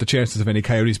really hurt the chances of any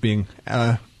Coyotes being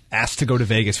asked to go to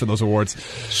Vegas for those awards.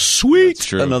 Sweet! That's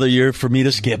true. Another year for me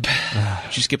to skip.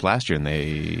 She skipped last year, and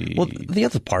they... Well, the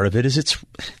other part of it is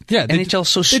NHL's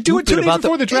so stupid. They do it 2 days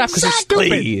before the draft because they're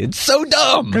stupid. It's so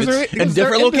dumb. In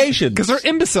different locations. Because they're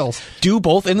imbeciles. Do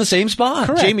both in the same spot.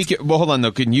 Correct. Jamie, well, hold on,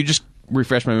 though. Can you just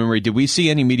refresh my memory? Did we see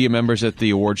any media members at the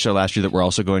award show last year that were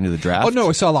also going to the draft? Oh, no,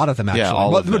 I saw a lot of them, actually.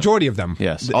 Yeah, the majority of them.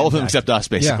 Yes, all of them except us,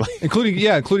 basically.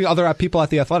 Yeah, including other people at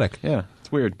the Athletic. Yeah,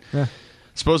 it's weird. Yeah.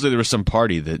 Supposedly there was some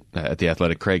party that at the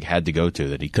Athletic Craig had to go to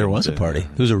that he couldn't. There was a party.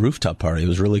 It was a rooftop party. It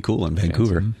was really cool in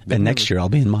Vancouver. And next year I'll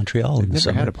be in Montreal.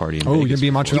 Never had a party in Vegas. you're going to be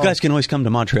in Montreal. You guys can always come to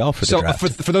Montreal for the draft.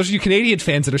 For those of you Canadian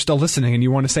fans that are still listening and you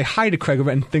want to say hi to Craig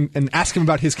and ask him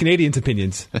about his Canadians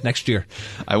opinions next year.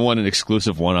 I want an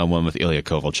exclusive one-on-one with Ilya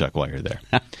Kovalchuk while you're there.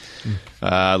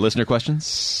 Listener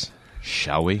questions?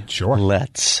 Shall we? Sure.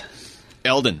 Let's.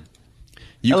 Eldon.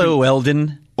 Hello,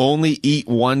 Eldon. Only eat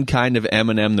one kind of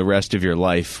M&M the rest of your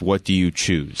life. What do you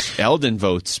choose? Eldon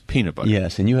votes peanut butter.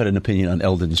 Yes, and you had an opinion on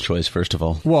Eldon's choice, first of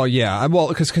all. Well, yeah.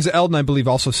 Because Eldon, I believe,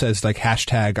 also says, like,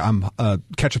 hashtag I'm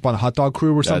ketchup on a hot dog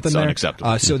crew or something. That's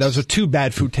unacceptable. So those are 2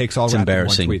 bad food takes all wrapped in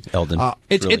one tweet. Eldon.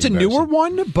 It's a newer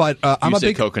one, but I'm a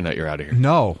big... coconut, you're out of here.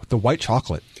 No, the white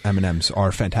chocolate M&Ms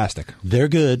are fantastic. They're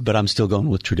good, but I'm still going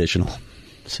with traditional.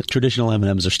 Traditional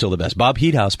M&Ms are still the best. Bob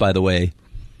Heathouse, by the way,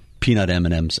 peanut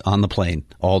M&Ms on the plane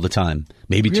all the time.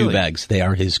 Maybe really? 2 bags. They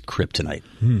are his kryptonite.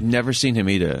 Never seen him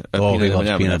eat a peanut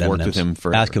M&M. Peanut I've worked M&Ms. with him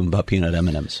forever. Ask him about peanut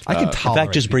M&Ms. I can tolerate. In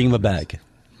fact, just bring him a bag.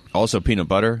 Also, peanut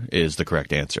butter is the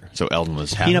correct answer. So Eldon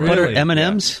was peanut butter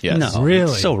M&Ms? Yeah. Yes. No,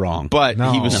 really? So wrong. But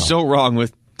he was so wrong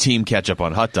with team ketchup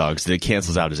on hot dogs that it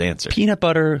cancels out his answer. Peanut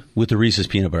butter with the Reese's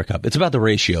peanut butter cup. It's about the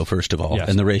ratio, first of all,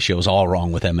 and the ratio is all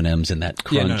wrong with M&Ms and that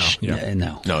crunch.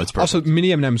 No, it's perfect. Also,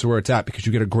 mini M&Ms are where it's at because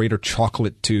you get a greater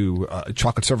chocolate to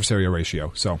chocolate surface area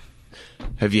ratio. So,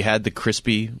 have you had the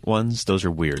crispy ones? Those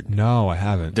are weird. No, I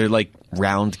haven't. They're like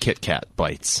round Kit Kat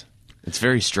bites. It's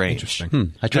very strange.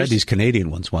 Interesting. I tried these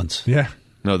Canadian ones once. Yeah.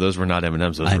 No, those were not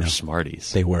M&Ms. Those were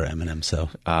Smarties. They were M&Ms, though.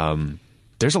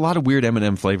 There's a lot of weird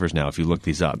M&M flavors now if you look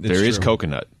these up. There is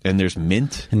coconut, and there's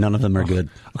mint. And none of them are good.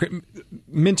 Okay,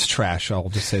 mint's trash. I'll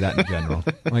just say that in general.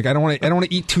 Like I don't want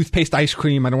to eat toothpaste ice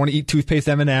cream. I don't want to eat toothpaste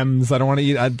M&Ms. I don't want to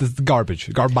eat this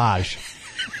garbage.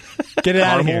 Get it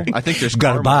out of here. I think there's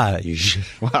garbage.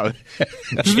 Wow.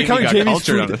 This is becoming Jamie's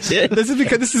food.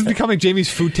 This is becoming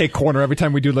Jamie's food take corner every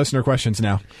time we do listener questions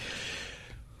now.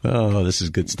 Oh, this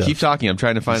is good stuff. Keep talking. I'm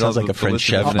trying to find sounds all like a French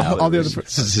chef. All the other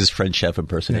this is his French chef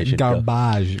impersonation.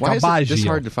 Garbage. Why is it this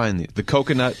hard to find? The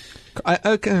coconut?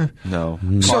 No.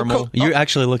 Caramel? You're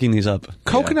actually looking these up.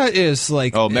 Coconut is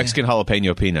like... Oh, Mexican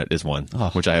jalapeno peanut is one,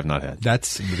 which I have not had.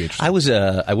 That's really interesting.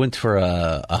 I went for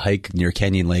a hike near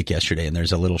Canyon Lake yesterday, and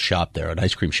there's a little shop there, an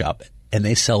ice cream shop, and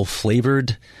they sell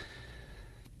flavored...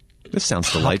 This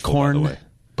sounds delightful, by the way.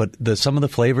 But some of the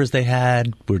flavors they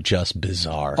had were just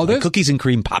bizarre. Oh, like cookies and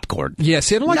cream popcorn. Yeah,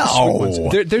 see, I don't like the sweet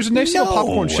ones. There's a nice little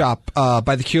popcorn shop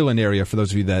by the Kierland area for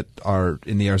those of you that are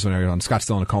in the Arizona area on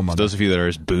Scottsdale and Tacoma. For those of you that are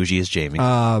as bougie as Jamie.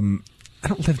 I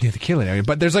don't live near the Kierland area,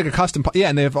 but there's like a custom...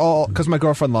 and they have all... Because my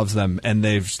girlfriend loves them, and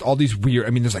they've all these weird...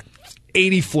 I mean, there's like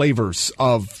 80 flavors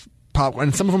of popcorn,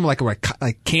 and some of them are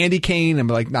like candy cane, and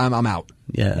I'm like, I'm out.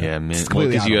 Yeah, mint. Well,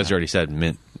 because you guys already said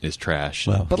mint is trash.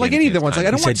 Well, but like any of the ones, like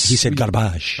I don't want... He said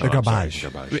garbage. Garbage.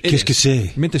 Qu'est-ce que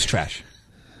c'est? Mint is trash.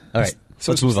 All right.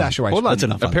 So let's move on. Hold on. That's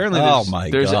enough. Apparently,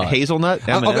 there's a hazelnut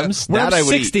M&Ms. That I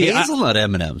would eat. Hazelnut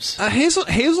M&Ms.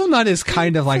 Hazelnut is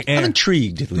kind of like... I'm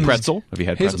intrigued. At least. Pretzel? Have you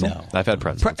had pretzel? No. I've had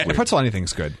pretzel. Pretzel,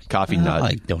 anything's good. Coffee nut.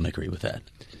 I don't agree with that.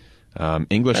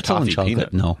 English pretzel toffee and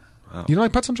peanut. No. Oh. You don't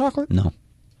like pretzel and chocolate? No.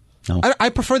 I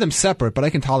prefer them separate, but I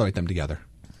can tolerate them together.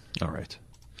 All right.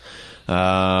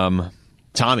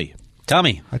 Tommy.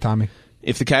 Hi, Tommy.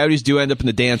 If the Coyotes do end up in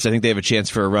the dance, I think they have a chance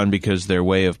for a run because their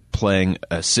way of playing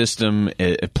a system,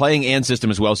 playing and system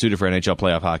is well suited for NHL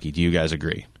playoff hockey. Do you guys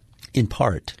agree? In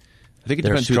part. I think it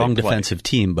they're a depends who strong they play. defensive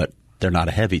team, but they're not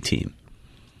a heavy team.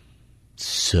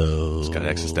 So It's got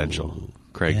existential.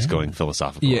 Craig's going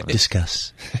philosophical. Yeah. on it.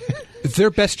 Discuss.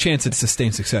 Their best chance at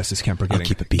sustained success is Kemper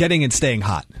keep it beat. getting and staying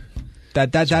hot.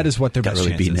 That is what their Got best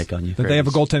really chance beat is. Nick on you. That they have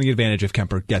a goaltending advantage if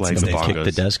Kemper gets Playing and the stays bongos. hot. Kick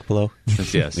the desk below.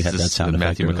 Yes, We had this that is sound the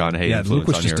effect Matthew earlier. McConaughey Yeah, influence Luke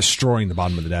was on just your... destroying the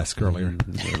bottom of the desk earlier.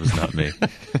 It was not me.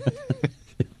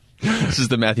 This is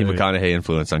the Matthew McConaughey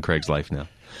influence on Craig's life now.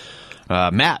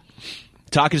 Matt,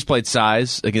 Talk has played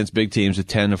size against big teams with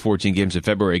 10 to 14 games in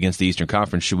February against the Eastern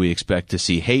Conference. Should we expect to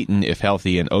see Hayton, if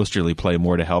healthy, and Osterley play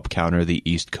more to help counter the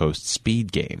East Coast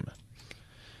speed game?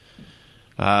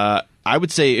 I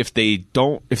would say if they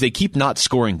keep not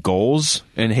scoring goals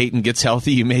and Hayton gets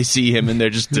healthy, you may see him in there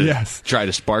just to try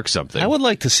to spark something. I would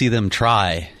like to see them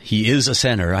try. He is a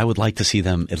center. I would like to see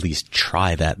them at least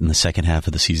try that in the second half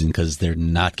of the season because they're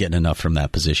not getting enough from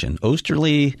that position.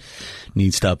 Osterley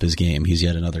needs to up his game. He's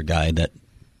yet another guy that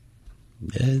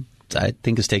I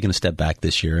think is taking a step back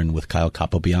this year, and with Kyle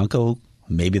Capobianco,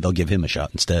 maybe they'll give him a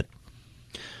shot instead.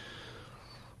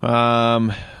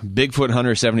 Bigfoot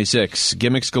Hunter 76.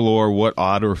 Gimmicks galore. What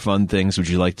odd or fun things would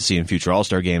you like to see in future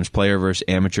All-Star games? Player versus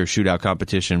amateur shootout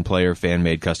competition, player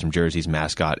fan-made custom jerseys,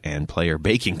 mascot, and player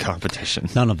baking competition.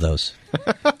 None of those.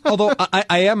 Although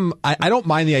I don't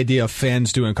mind the idea of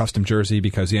fans doing a custom jersey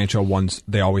because the NHL ones,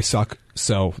 they always suck.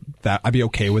 So that I'd be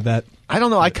okay with that. I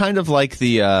don't know. I kind of like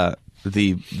the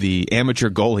amateur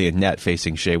goalie in net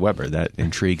facing Shea Weber. That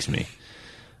intrigues me.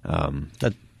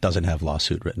 That doesn't have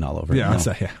lawsuit written all over it. Yeah, No.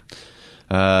 so, yeah.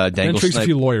 Dangle That intrigues a snipe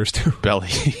few lawyers too. belly.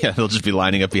 Yeah, they'll just be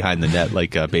lining up behind the net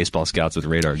like baseball scouts with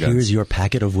radar guns. Here's your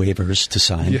packet of waivers to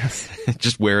sign. Yes.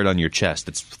 Just wear it on your chest.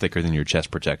 It's thicker than your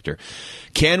chest protector.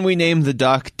 Can we name the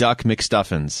Duck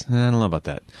McStuffins? I don't know about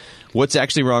that. What's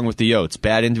actually wrong with the Yotes?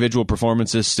 Bad individual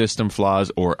performances, system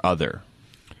flaws, or other?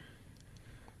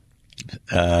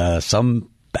 Some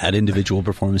bad individual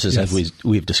performances, Yes. as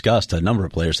we've discussed, a number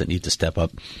of players that need to step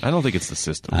up. I don't think it's the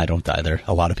system. I don't either.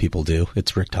 A lot of people do.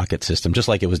 It's Rick Tockett's system, just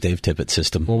like it was Dave Tippett's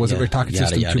system. Well, was it Rick Tockett's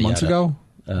system 2 months ago?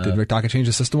 Did Rick Tocchet change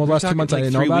the system over the last 2 months? I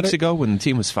didn't know Like 3 about weeks it. ago when the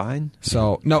team was fine?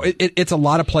 So, no, it's a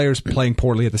lot of players playing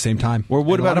poorly at the same time. Or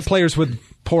what And a about lot of if- players with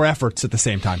poor efforts at the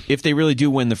same time? If they really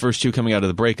do win the first two coming out of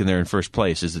the break and they're in first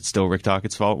place, is it still Rick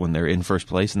Tockett's fault when they're in first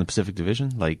place in the Pacific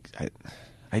Division? Like,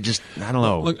 I don't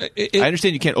know. Look, I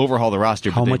understand you can't overhaul the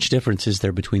roster. How but much difference is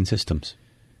there between systems?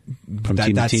 From team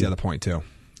to That's team? the other point too.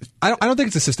 I don't think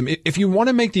it's a system. If you want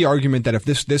to make the argument that if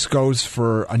this goes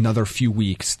for another few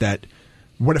weeks, that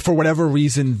for whatever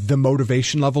reason the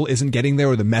motivation level isn't getting there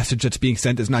or the message that's being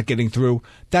sent is not getting through,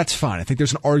 that's fine. I think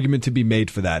there's an argument to be made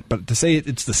for that. But to say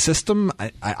it's the system,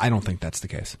 I don't think that's the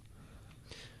case.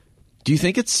 Do you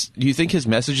think his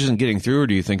message isn't getting through, or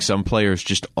do you think some players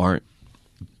just aren't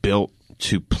built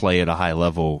to play at a high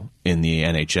level in the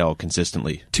NHL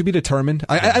consistently? To be determined.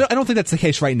 I don't think that's the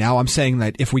case right now. I'm saying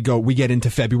that if we get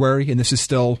into February and this is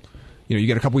still, you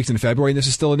get a couple weeks into February and this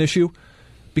is still an issue,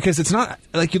 because it's not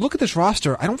like you look at this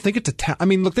roster. I don't think it's I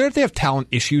mean, look, they have talent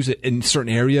issues in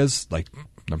certain areas, like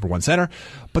number one center,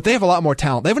 but they have a lot more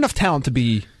talent. They have enough talent to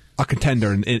be a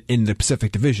contender in the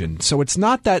Pacific Division. So it's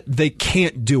not that they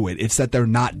can't do it; it's that they're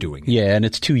not doing it. Yeah, and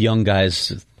it's two young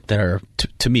guys that are,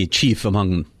 to me, chief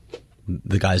among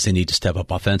the guys they need to step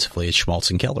up offensively. It's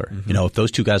Schmaltz and Keller. Mm-hmm. If those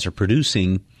two guys are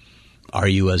producing, are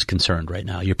you as concerned right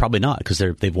now? You're probably not, because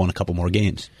they've won a couple more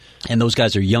games. And those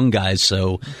guys are young guys,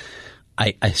 so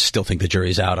I still think the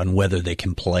jury's out on whether they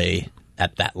can play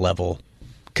at that level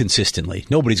consistently.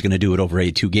 Nobody's going to do it over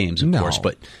 82 games, of course,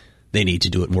 but they need to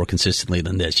do it more consistently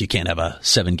than this. You can't have a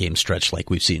 7-game stretch like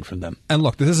we've seen from them. And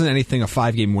look, this isn't anything a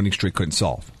 5-game winning streak couldn't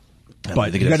solve.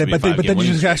 But think you it has gotta, to be a but then 5-game you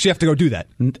winning just actually have to go do that.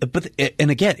 But and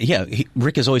again,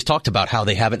 Rick has always talked about how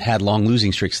they haven't had long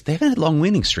losing streaks. They haven't had long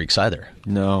winning streaks either.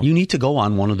 No. You need to go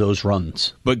on one of those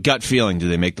runs. But gut feeling, do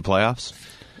they make the playoffs?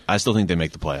 I still think they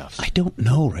make the playoffs. I don't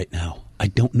know right now. I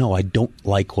don't know. I don't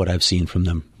like what I've seen from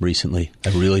them recently. I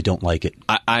really don't like it.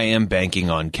 I am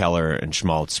banking on Keller and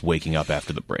Schmaltz waking up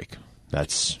after the break.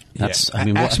 That's I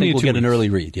mean, I Ask me think in we'll 2 get an weeks. early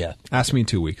read, yeah. Ask me in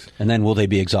 2 weeks. And then will they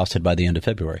be exhausted by the end of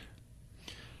February?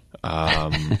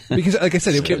 Because, like I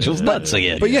said, Schedule's nuts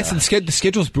again. But yes, the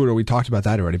schedule's brutal. We talked about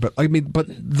that already. But I mean,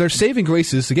 their saving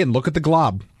graces again. Look at the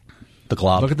Glob. The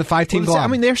Glob. Look at the 5-team well, Glob. I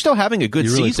mean, they're still having a good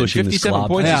You're really season. pushing this 57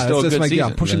 Glob. points is still a good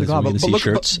season. pushing the Glob. Are we gonna see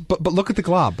shirts? But look at the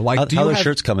Glob. Like, How are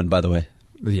shirts coming, by the way?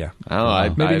 Yeah. I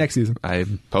don't know. Maybe next season. I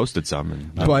posted some,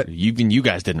 and but even you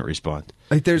guys didn't respond.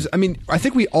 Like I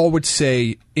think we all would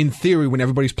say, in theory, when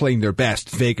everybody's playing their best,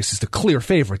 Vegas is the clear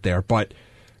favorite there, but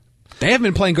they haven't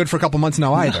been playing good for a couple months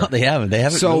now either. No, they haven't. They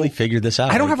haven't really figured this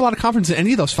out. I don't have a lot of confidence in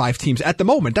any of those 5 teams at the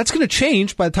moment. That's going to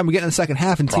change by the time we get in the second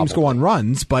half and teams go on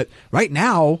runs, but right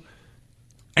now,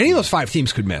 any of those 5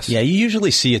 teams could miss. Yeah, you usually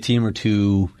see a team or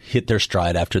two hit their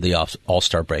stride after the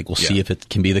All-Star break. We'll see if it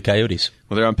can be the Coyotes.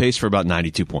 Well, they're on pace for about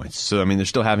 92 points. So, I mean, they're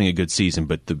still having a good season,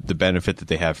 but the benefit that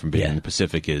they have from being in the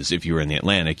Pacific is if you were in the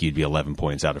Atlantic, you'd be 11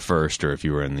 points out of first, or if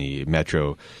you were in the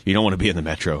Metro, you don't want to be in the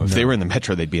Metro. If they were in the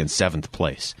Metro, they'd be in 7th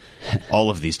place. All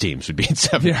of these teams would be in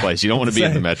 7th place. You don't want to be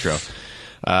in the Metro.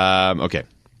 Okay.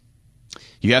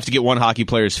 You have to get one hockey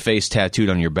player's face tattooed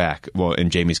on your back. Well, in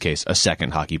Jamie's case, a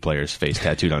second hockey player's face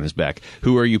tattooed on his back.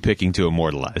 Who are you picking to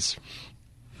immortalize?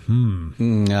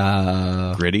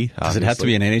 Gritty? Does it have to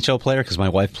be an NHL player? Because my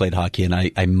wife played hockey, and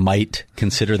I might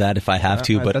consider that if I have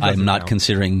to, but I'm not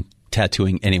considering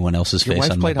tattooing anyone else's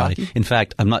face on my body. Hockey? In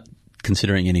fact, I'm not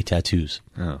considering any tattoos.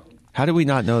 Oh. How did we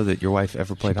not know that your wife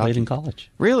ever played hockey? Played in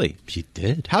college. Really? She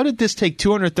did. How did this take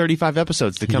 235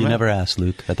 episodes to come out? You never asked,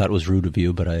 Luke. I thought it was rude of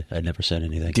you, but I never said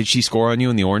anything. Did she score on you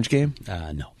in the Orange game?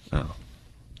 No. Oh.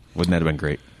 Wouldn't that have been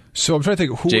great? So I'm trying to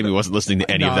think who... Jamie wasn't listening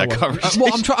to any of that conversation.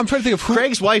 Well, I'm trying to think of who...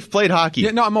 Craig's wife played hockey.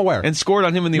 Yeah, no, I'm aware. And scored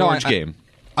on him in the Orange game.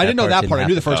 I didn't know that part. I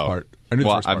knew the first part. I knew the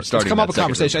first part. It's come up a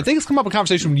conversation. I think it's come up a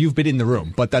conversation when you've been in the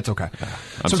room, but that's okay.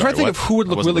 I'm trying to think of who would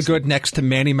look really good next to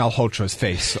Manny Malhotra's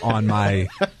face on my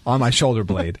shoulder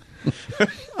blade.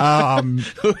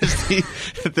 Who is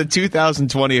the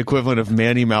 2020 equivalent of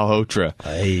Manny Malhotra?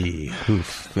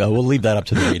 We'll leave that up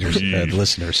to the readers, the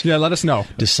listeners. Yeah, let us know.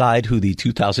 Decide who the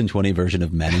 2020 version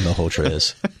of Manny Malhotra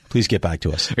is. Please get back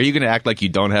to us. Are you going to act like you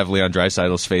don't have Leon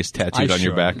Draisaitl's face tattooed on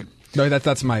your back? No,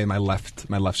 that's my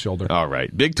left shoulder. All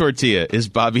right. Big Tortilla. Is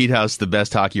Bob Eathouse the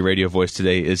best hockey radio voice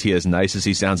today? Is he as nice as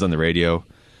he sounds on the radio?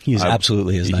 He's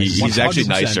absolutely as nice. He's actually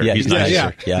nicer. Yeah, he's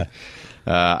nicer. Yeah.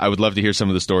 I would love to hear some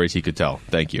of the stories he could tell.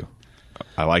 Thank you.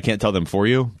 I can't tell them for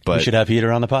you, but... We should have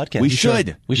Heater on the podcast. We should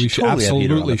totally have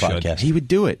Heater on the podcast. He would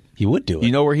do it. He would do it.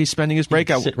 You know where he's spending his break?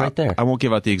 Sit right there. I won't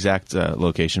give out the exact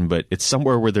location, but it's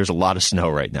somewhere where there's a lot of snow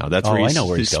right now. That's where I know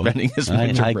where he's spending his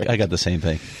major break. I got the same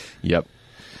thing. Yep.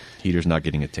 Heater's not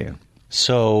getting a tan.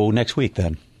 So next week,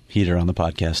 then, Heater on the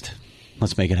podcast.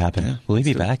 Let's make it happen. Yeah, Will he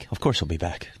be back? Of course he'll be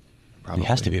back. Probably. He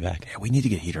has to be back. Yeah, we need to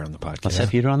get Heater on the podcast. Let's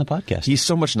have Heater on the podcast. He's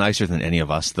so much nicer than any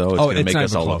of us, though. It's going to make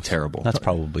us all look terrible. That's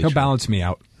probably He'll true. balance me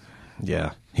out.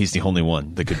 Yeah, he's the only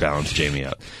one that could balance Jamie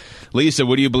out. Lisa,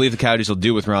 what do you believe the Coyotes will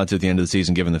do with Ronta at the end of the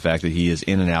season, given the fact that he is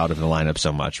in and out of the lineup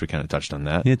so much? We kind of touched on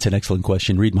that. It's an excellent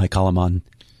question. Read my column on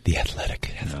The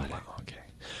Athletic. Oh, wow. Okay.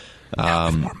 Now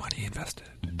with more money invested.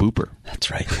 Booper.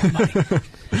 That's right. More money.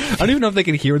 I don't even know if they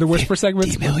can hear the whisper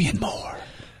segments. 50 million more.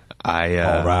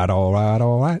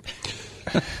 All right.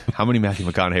 How many Matthew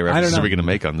McConaughey references are we going to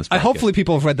make on this podcast? Hopefully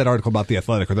people have read that article about The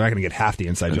Athletic, or they're not going to get half the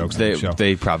inside jokes on the show.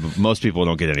 They probably, most people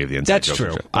don't get any of the inside jokes.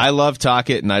 That's true. I love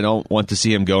Tocchet, and I don't want to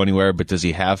see him go anywhere, but does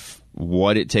he have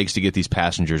what it takes to get these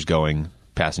passengers going?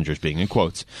 Passengers being in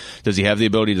quotes. Does he have the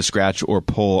ability to scratch or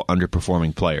pull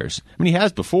underperforming players? I mean, he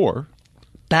has before.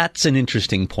 That's an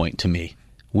interesting point to me.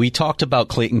 We talked about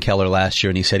Clayton Keller last year,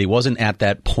 and he said he wasn't at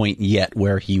that point yet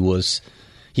where he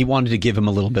wanted to give him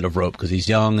a little bit of rope because he's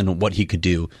young and what he could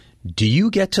do. Do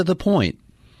you get to the point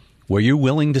where you're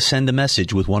willing to send a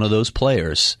message with one of those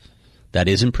players that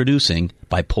isn't producing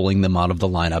by pulling them out of the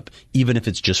lineup, even if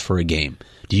it's just for a game?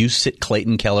 Do you sit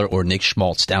Clayton Keller or Nick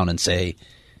Schmaltz down and say,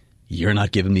 you're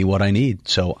not giving me what I need,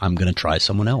 so I'm going to try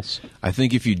someone else? I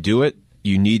think if you do it,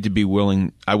 you need to be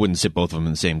willing. I wouldn't sit both of them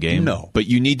in the same game. No. But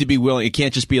you need to be willing. It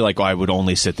can't just be like, I would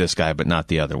only sit this guy, but not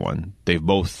the other one. They've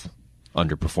both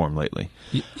underperformed lately.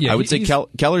 Yeah, I would say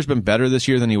Keller's been better this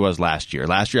year than he was last year.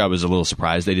 Last year I was a little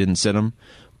surprised they didn't sit him.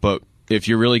 But if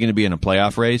you're really going to be in a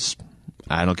playoff race,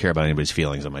 I don't care about anybody's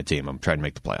feelings on my team. I'm trying to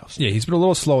make the playoffs. Yeah, he's been a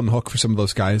little slow on the hook for some of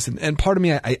those guys. And part of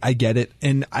me, I get it.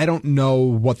 And I don't know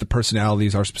what the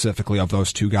personalities are specifically of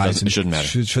those two guys. It shouldn't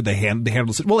matter. Should they handle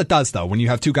it? Well, it does, though. When you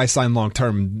have two guys signed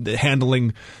long-term,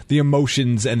 handling the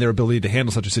emotions and their ability to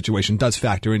handle such a situation does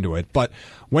factor into it. But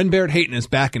when Barrett Hayton is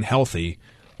back and healthy,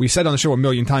 we said on the show a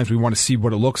million times we want to see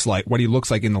what he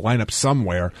looks like in the lineup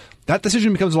somewhere. That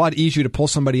decision becomes a lot easier to pull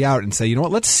somebody out and say, you know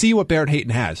what, let's see what Barrett Hayton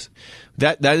has.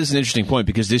 That is an interesting point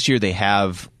because this year they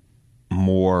have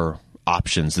more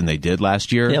options than they did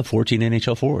last year. Yeah, 14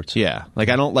 NHL forwards. Yeah. Like,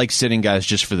 I don't like sitting guys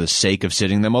just for the sake of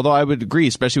sitting them, although I would agree,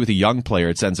 especially with a young player,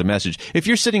 it sends a message. If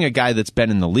you're sitting a guy that's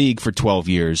been in the league for 12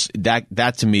 years,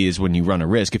 that to me is when you run a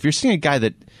risk. If you're sitting a guy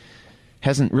that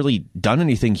hasn't really done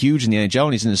anything huge in the NHL,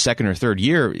 and he's in his second or third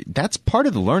year. That's part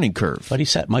of the learning curve. But he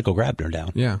sat Michael Grabner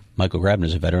down. Yeah. Michael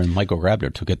Grabner's a veteran. Michael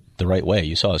Grabner took it the right way.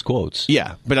 You saw his quotes.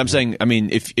 Yeah, but I'm saying, I mean,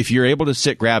 if you're able to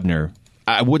sit Grabner,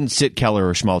 I wouldn't sit Keller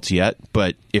or Schmaltz yet,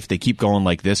 but if they keep going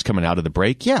like this coming out of the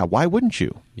break, yeah, why wouldn't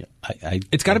you? Yeah,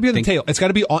 it's got to be on the tail. It's got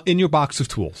to be in your box of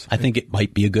tools. I think it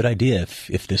might be a good idea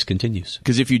if this continues.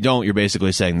 Because if you don't, you're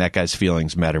basically saying that guy's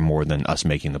feelings matter more than us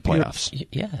making the playoffs.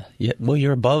 Yeah. Well,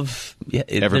 you're above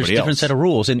everybody there's a different else. set of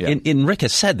rules. And Rick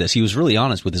has said this. He was really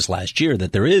honest with this last year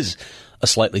that there is a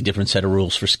slightly different set of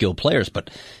rules for skilled players. But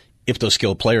if those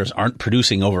skilled players aren't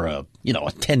producing over a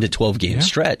 10 to 12 game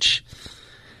stretch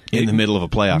in the middle of a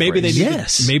playoff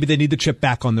race. Maybe they need the chip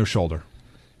back on their shoulder.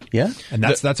 Yeah. And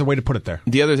that's a way to put it there.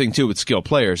 The other thing, too, with skilled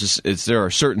players is there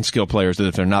are certain skilled players that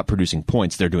if they're not producing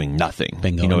points, they're doing nothing.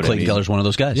 Bingo. You know what Clayton I mean? Keller's one of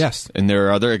those guys. Yes. And there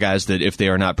are other guys that if they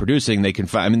are not producing, they can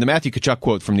find. I mean, the Matthew Tkachuk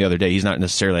quote from the other day, he's not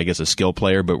necessarily, I guess, a skill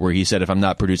player, but where he said, if I'm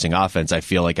not producing offense, I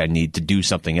feel like I need to do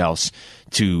something else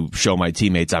to show my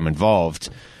teammates I'm involved.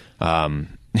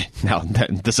 Now,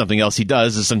 the something else he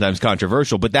does is sometimes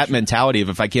controversial, but that mentality of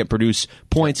if I can't produce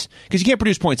points, because you can't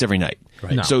produce points every night.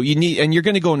 Right. No. So and you're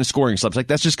going to go into scoring slumps. Like,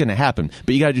 that's just going to happen,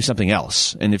 but you got to do something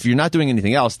else. And if you're not doing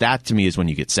anything else, that to me is when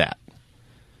you get sat.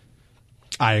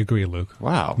 I agree, Luke.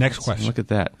 Wow. Next question. Look at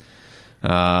that.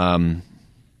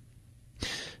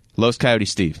 Los Coyote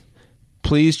Steve.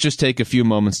 Please just take a few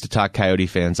moments to talk Coyote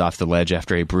fans off the ledge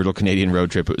after a brutal Canadian road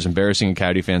trip. It was embarrassing, and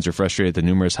Coyote fans are frustrated at the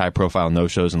numerous high-profile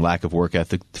no-shows and lack of work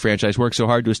ethic the franchise worked so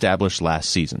hard to establish last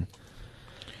season.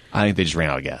 I think they just ran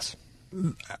out of gas.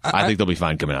 I think they'll be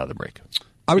fine coming out of the break.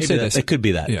 I would say this. It could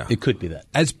be that. Yeah. It could be that.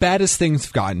 As bad as things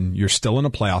have gotten, you're still in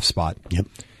a playoff spot. Yep.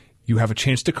 You have a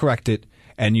chance to correct it,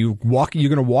 and you're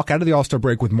going to walk out of the All-Star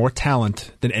break with more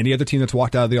talent than any other team that's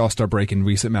walked out of the All-Star break in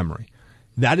recent memory.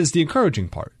 That is the encouraging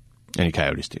part. Any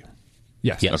Coyotes do.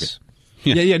 Yes. Okay.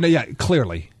 Yeah,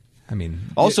 clearly. I mean,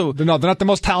 also, they're not the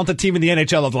most talented team in the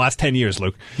NHL of the last 10 years,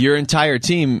 Luke. Your entire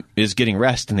team is getting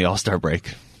rest in the All-Star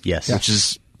break. Yes. Which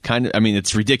is kind of, I mean,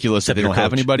 it's ridiculous that they don't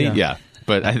have anybody. Yeah.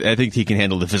 But I think he can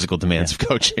handle the physical demands of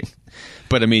coaching.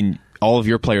 But, I mean, all of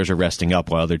your players are resting up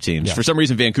while other teams. Yeah. For some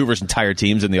reason, Vancouver's entire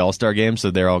team's in the All-Star game, so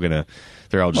they're all just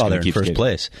going to keep first skating.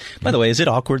 place. By the way, is it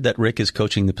awkward that Rick is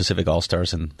coaching the Pacific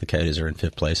All-Stars and the Coyotes are in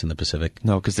fifth place in the Pacific?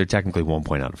 No, because they're technically 1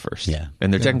 point out of first. Yeah.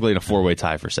 And they're technically in a four-way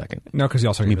tie for second. No, because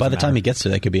by the time he gets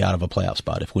there, they could be out of a playoff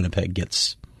spot if Winnipeg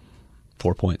gets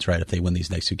 4 points, right, if they win these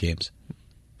next two games.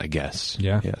 I guess.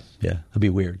 Yeah. Yeah. It'd be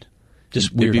weird. Just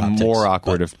It'd weird be optics, more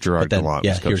awkward if Gerard Gallant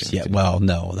was coaching. Well,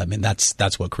 no. I mean,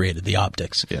 that's what created the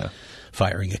optics. Yeah.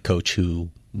 Firing a coach who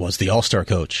was the All-Star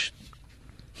coach.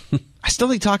 I still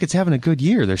think Talkett's having a good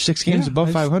year. They're 6 games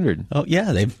above 500. Oh,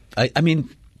 yeah. I mean,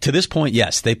 to this point,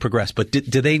 yes, they progressed. But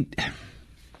do they...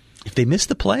 If they miss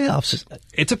the playoffs...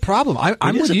 It's a problem.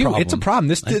 I'm with you. It's a problem.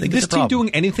 This team doing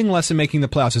anything less than making the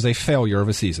playoffs is a failure of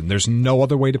a season. There's no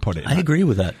other way to put it. I agree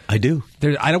with that. I do.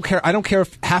 I don't care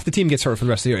if half the team gets hurt for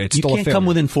the rest of the year. It's still a failure. You can't come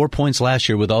within 4 points last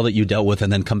year with all that you dealt with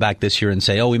and then come back this year and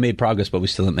say, we made progress, but we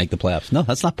still didn't make the playoffs. No,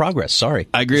 that's not progress. Sorry.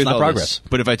 I agree with all progress. This.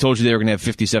 But if I told you they were going to have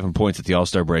 57 points at the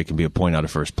All-Star break and be a point out of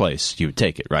first place, you would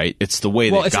take it, right? It's the way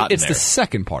they've gotten there. It's the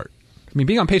second part. I mean,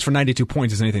 being on pace for 92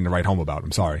 points isn't anything to write home about.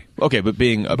 I'm sorry. Okay, but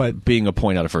being a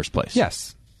point out of first place.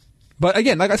 Yes. But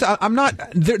again, like I said, I'm not.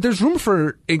 There's room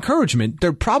for encouragement.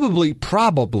 They're probably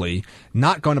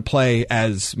not going to play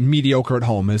as mediocre at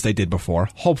home as they did before.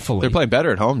 Hopefully, they're playing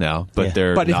better at home now. But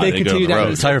they're if they continue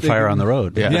to tire fire on the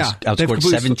road. Yeah, outscored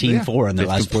 17-4 in their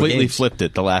last 4 games. Completely flipped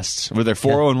it. They're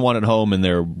 4-1 at home and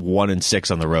they're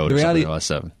 1-6 on the road. The reality, last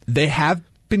 7. They have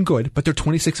been good, but they're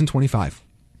 26-25.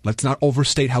 Let's not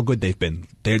overstate how good they've been.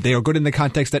 They are good in the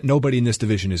context that nobody in this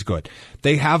division is good.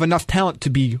 They have enough talent to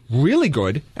be really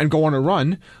good and go on a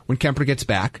run when Kemper gets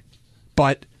back.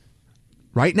 But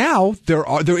right now,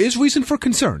 there is reason for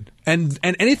concern. And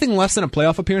anything less than a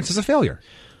playoff appearance is a failure.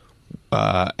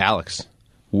 Alex,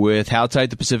 with how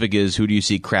tight the Pacific is, who do you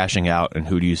see crashing out and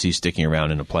who do you see sticking around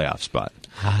in a playoff spot?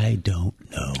 I don't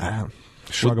know.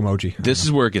 Shrug emoji. This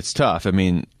is where it gets tough. I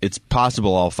mean, it's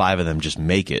possible all 5 of them just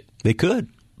make it. They could.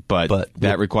 But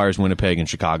that requires Winnipeg and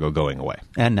Chicago going away.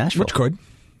 And Nashville. Which could.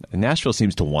 And Nashville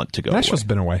seems to want to go Nashville's away.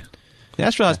 been away.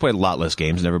 Nashville has played a lot less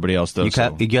games than everybody else, though. You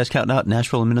guys counting out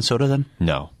Nashville and Minnesota, then?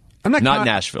 No. I'm not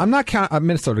Nashville. I'm not counting...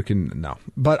 Minnesota can... No.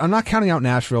 But I'm not counting out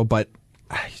Nashville, but...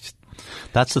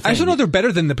 That's the thing. I just don't know they're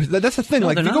better than the... That's the thing. No,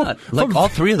 like, they're not. All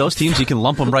 3 of those teams, you can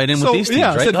lump them right in with these teams,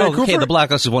 right? Vancouver, the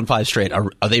Blackhawks have won 5 straight.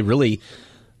 Are they really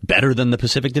better than the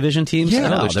Pacific Division teams? Yeah,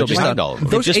 no, they're still behind all of them.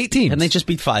 Those 8 teams. And they just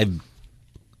beat 5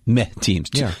 meh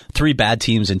teams. Yeah. 3 bad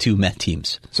teams and 2 meh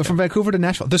teams. So from Vancouver to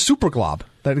Nashville. The Superglob.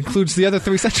 That includes the other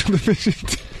 3 Central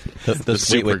divisions. The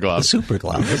Superglob. The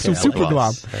Superglob. Okay,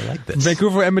 Superglob. I like this.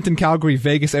 Vancouver, Edmonton, Calgary,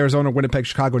 Vegas, Arizona, Winnipeg,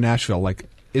 Chicago, Nashville. Like,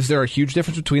 is there a huge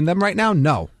difference between them right now?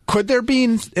 No. Could there be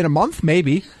in a month?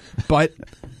 Maybe. But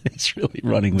it's really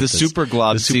running with the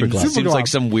Superglob. Seems like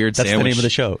some weird That's sandwich the name of the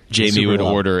show. Jamie would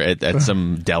order at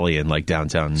some deli in like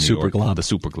downtown New York. The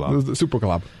Superglob. The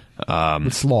Superglob.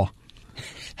 It's slaw.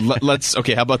 Let's.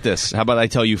 Okay, how about this? How about I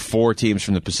tell you 4 teams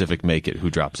from the Pacific make it who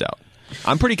drops out?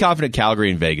 I'm pretty confident Calgary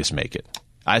and Vegas make it.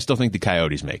 I still think the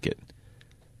Coyotes make it.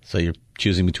 So you're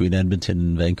choosing between Edmonton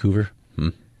and Vancouver?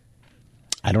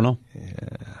 I don't know.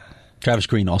 Yeah. Travis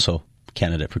Green also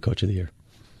candidate for Coach of the Year.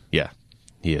 Yeah,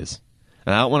 he is.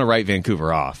 And I don't want to write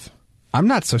Vancouver off. I'm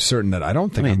not so certain that I don't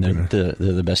think they're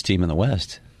the best team in the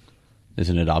West.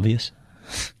 Isn't it obvious?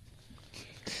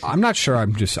 I'm not sure. I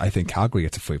think Calgary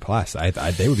gets a free pass.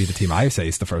 They would be the team I say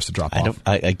is the first to drop off.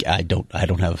 I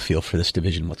don't have a feel for this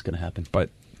division. What's going to happen? But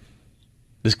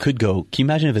this could go. Can you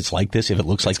imagine if it's like this? If it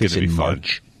looks like this in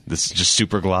March? This is just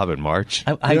Superglob in March.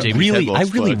 I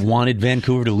really wanted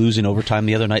Vancouver to lose in overtime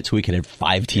the other night so we could have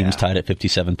 5 teams tied at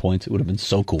 57 points. It would have been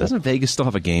so cool. Doesn't Vegas still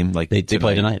have a game? Like they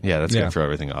play tonight? Yeah, that's going to throw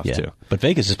everything off too. But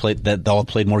Vegas has played. They'll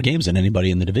played more games than anybody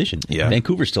in the division. Yeah.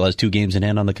 Vancouver still has 2 games in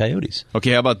hand on the Coyotes.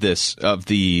 Okay, how about this? Of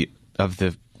the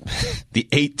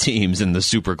 8 teams in the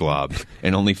Superglob,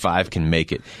 and only 5 can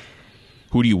make it.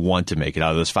 Who do you want to make it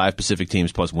out of those 5 Pacific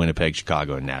teams plus Winnipeg,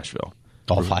 Chicago, and Nashville?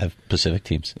 All 5 Pacific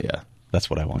teams. Yeah. That's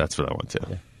what I want. That's what I want, too.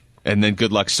 Yeah. And then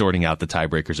good luck sorting out the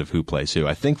tiebreakers of who plays who.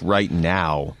 I think right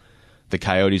now the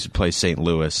Coyotes would play St.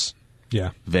 Louis.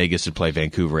 Yeah. Vegas would play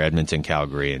Vancouver, Edmonton,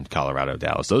 Calgary, and Colorado,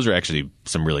 Dallas. Those are actually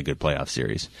some really good playoff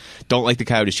series. Don't like the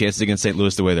Coyotes' chances against St.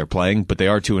 Louis the way they're playing, but they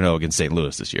are 2-0 against St.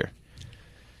 Louis this year.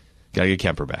 Got to get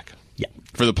Kemper back. Yeah.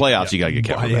 For the playoffs, you got to get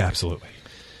Kemper back. Yeah, absolutely.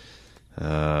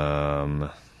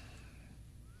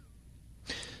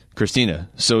 Christina,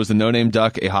 so is the no-name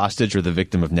duck a hostage or the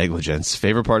victim of negligence?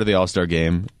 Favorite part of the All-Star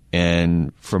game,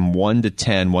 and from 1 to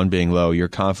 10, 1 being low, your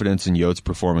confidence in Yotes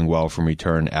performing well from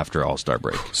return after All-Star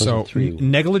break. So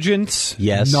negligence,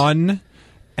 yes, none,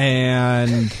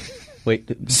 and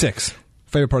wait, 6.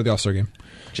 Favorite part of the All-Star game.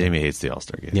 Jamie hates the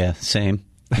All-Star game. Yeah, same,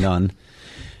 none.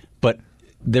 But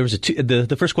there was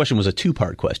the first question was a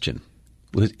 2-part question.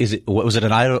 Was it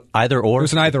an either or? It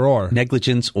was an either or.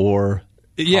 Negligence or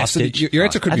yes, hostage? Your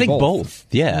answer could be both. I think both.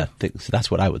 Yeah, that's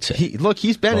what I would say.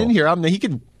 He's been in here. He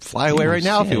could fly away right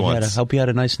now if he wants. I hope you had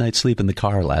a nice night's sleep in the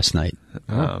car last night.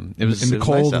 It was in the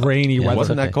cold, nice rainy weather. It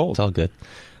wasn't that cold. It's all good.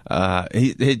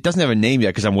 It doesn't have a name yet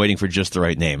because I'm waiting for just the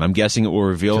right name. I'm guessing it will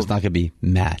reveal. It's not going to be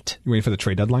Matt. You waiting for the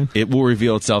trade deadline? It will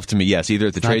reveal itself to me. Yes, either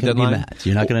at the trade deadline. Matt.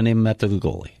 You're not going to name him after the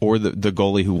goalie or the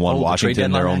goalie who won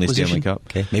Washington their only Stanley Cup.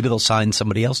 Okay, maybe they'll sign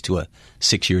somebody else to a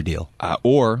 6-year deal.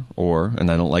 Or, and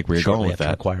I don't like where you're going with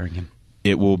that. Acquiring him.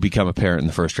 It will become apparent in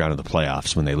the first round of the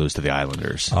playoffs when they lose to the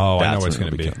Islanders. Oh, I know what it's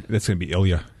going to be. It's going to be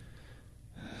Ilya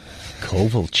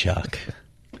Kovalchuk.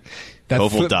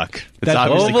 Kovalchuk.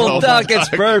 Kovalchuk. It's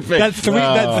perfect.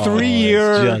 That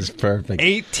 3-year, just perfect.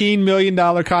 $18 million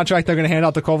contract they're going to hand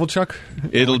out to Kovalchuk.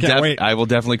 I will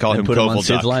definitely call him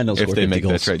Kovalchuk if they make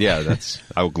that trade. Yeah,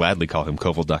 I will gladly call him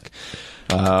Kovalchuk.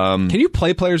 Can you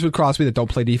play players with Crosby that don't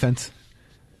play defense?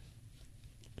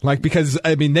 Because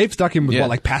they've stuck him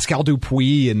with Pascal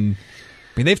Dupuis, and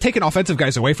they've taken offensive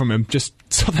guys away from him just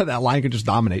so that line can just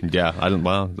dominate. Yeah,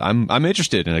 I'm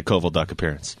interested in a Kovalchuk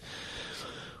appearance.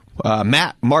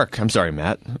 Matt. What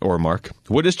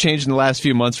has changed in the last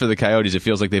few months for the Coyotes? It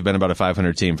feels like they've been about a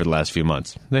 500 team for the last few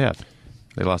months. They have.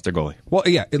 They lost their goalie. Well,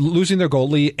 yeah, losing their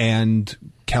goalie and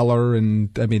Keller,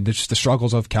 and there's just the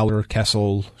struggles of Keller,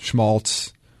 Kessel,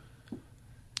 Schmaltz.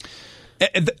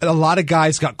 A lot of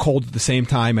guys got cold at the same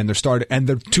time, and their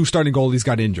 2 starting goalies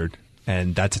got injured,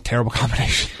 and that's a terrible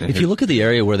combination. If you look at the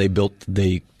area where they built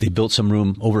some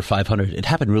room over 500, it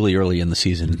happened really early in the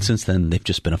season. And since then, they've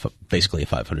just been basically a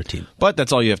 500 team. But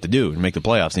that's all you have to do to make the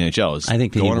playoffs in the NHL. I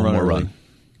think they need one more run.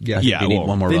 Yeah, they need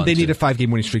one more run. They need a 5-game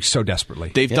winning streak so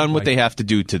desperately. They've done what they have to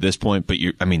do to this point, but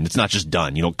it's not just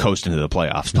done. You don't coast into the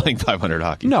playoffs playing 500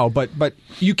 hockey. No, but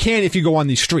you can if you go on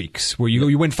these streaks where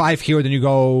you win 5 here, then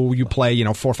you play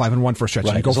 4, 5, and 1 for a stretch.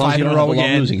 Right. And you go as long 5 as you in a don't row have a long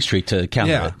again. losing streak to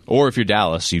counter it. Or if you're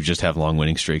Dallas, you just have long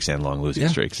winning streaks and long losing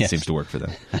streaks. It seems to work for them.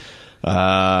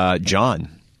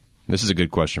 John. This is a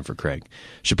good question for Craig.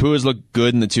 Shapu has looked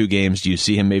good in the 2 games. Do you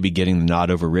see him maybe getting the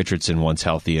nod over Richardson once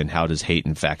healthy, and how does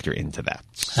Hayton factor into that?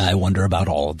 I wonder about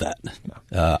all of that.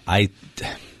 I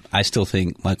still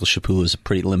think Michael Shapu is a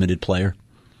pretty limited player.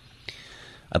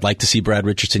 I'd like to see Brad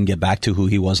Richardson get back to who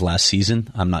he was last season.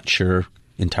 I'm not sure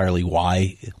entirely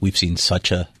why we've seen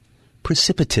such a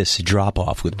precipitous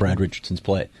drop-off with Brad Richardson's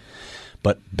play.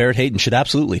 But Barrett Hayton should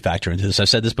absolutely factor into this. I've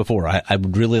said this before. I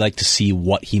would really like to see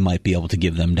what he might be able to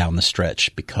give them down the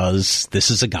stretch, because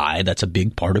this is a guy that's a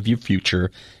big part of your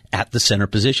future at the center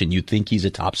position. You think he's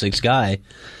a top 6 guy.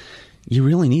 You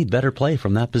really need better play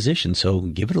from that position, so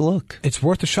give it a look. It's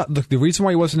worth a shot. Look, the reason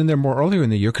why he wasn't in there more earlier in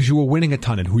the year, because you were winning a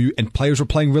ton and players were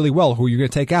playing really well who you're going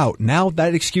to take out. Now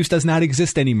that excuse does not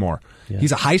exist anymore. Yeah.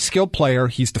 He's a high-skilled player.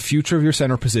 He's the future of your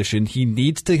center position. He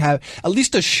needs to have at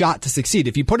least a shot to succeed.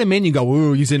 If you put him in, you go,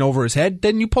 ooh, he's in over his head,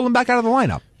 then you pull him back out of the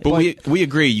lineup. But we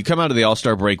agree. You come out of the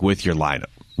All-Star break with your lineup.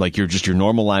 Like your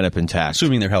normal lineup intact.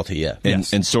 Assuming they're healthy, yeah.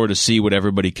 And sort of see what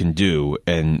everybody can do.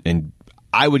 And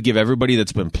I would give everybody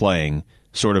that's been playing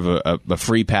sort of a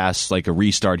free pass, like a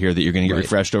restart here that you're going to get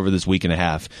refreshed over this week and a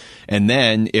half. And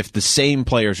then if the same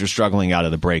players are struggling out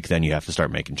of the break, then you have to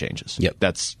start making changes. Yep.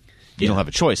 You don't have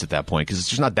a choice at that point because it's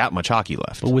just not that much hockey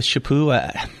left. But with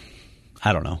Chaput,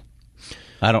 I don't know.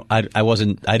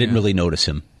 I didn't really notice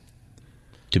him,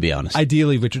 to be honest.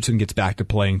 Ideally, Richardson gets back to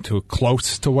playing to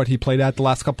close to what he played at the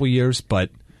last couple of years, but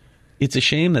it's a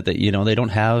shame that they don't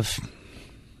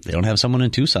have someone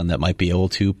in Tucson that might be able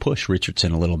to push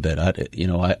Richardson a little bit.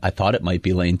 I thought it might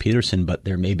be Lane Peterson, but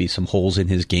there may be some holes in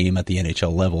his game at the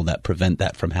NHL level that prevent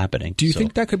that from happening. Do you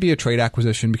think that could be a trade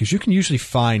acquisition? Because you can usually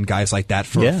find guys like that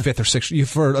for a 5th or 6th,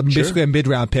 for basically a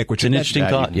mid-round pick, which is an interesting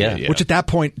thought. Yeah, which at that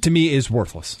point to me is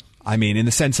worthless. I mean, in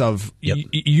the sense of if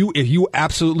you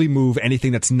absolutely move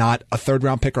anything that's not a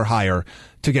 3rd-round pick or higher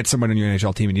to get someone on your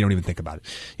NHL team and you don't even think about it.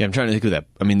 Yeah, I'm trying to think of that.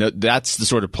 I mean, that's the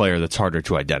sort of player that's harder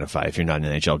to identify if you're not an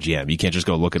NHL GM. You can't just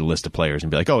go look at a list of players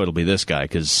and be like, oh, it'll be this guy,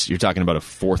 because you're talking about a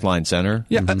 4th-line center.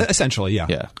 Yeah, essentially,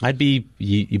 yeah.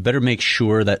 You better make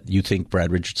sure that you think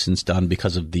Brad Richardson's done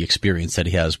because of the experience that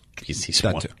he has. He's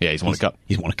won a cup.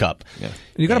 He's won a cup. Yeah.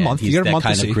 You got a month. He's you got a month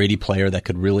that to kind of gritty player that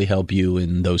could really help you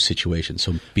in those situations.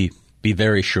 So be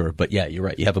very sure. But yeah, you're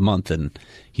right. You have a month, and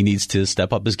he needs to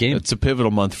step up his game. It's a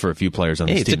pivotal month for a few players on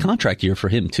this team. It's a contract year for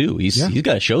him, too. He's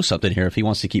got to show something here if he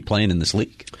wants to keep playing in this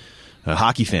league. A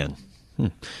hockey fan.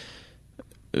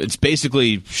 It's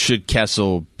basically, should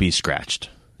Kessel be scratched?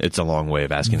 It's a long way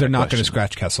of asking They're that not question. going to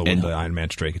scratch Kessel with the Iron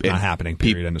Man streak. It's not happening,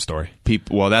 period, end of story.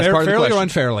 Well, that's part of the question. Fairly or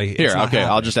unfairly, Here,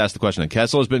 I'll just ask the question.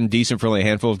 Kessel has been decent for only a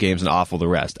handful of games and awful the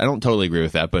rest. I don't totally agree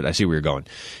with that, but I see where you're going.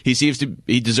 He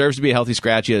deserves to be a healthy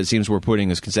scratch, yet it seems we're putting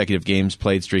his consecutive games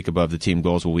played streak above the team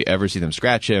goals. Will we ever see them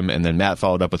scratch him? And then Matt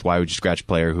followed up with, why would you scratch a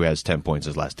player who has 10 points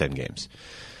in his last 10 games?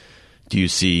 Do you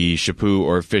see Chaput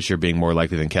or Fisher being more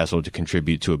likely than Kessel to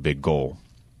contribute to a big goal?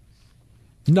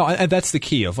 No, and that's the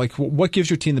key of what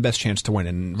gives your team the best chance to win.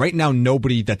 And right now,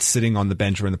 nobody that's sitting on the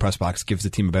bench or in the press box gives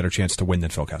the team a better chance to win than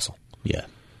Phil Kessel. Yeah.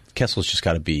 Kessel's just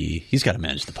got to he's got to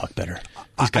manage the puck better.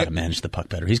 He's got to manage the puck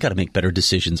better. He's got to make better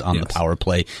decisions on the power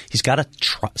play. He's got to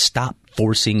stop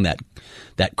forcing that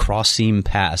cross seam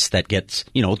pass that gets,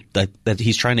 that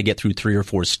he's trying to get through 3 or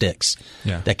 4 sticks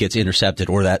that gets intercepted,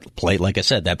 or that play, like I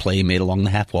said, that play he made along the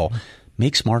half wall.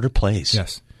 Make smarter plays.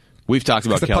 Yes. We've talked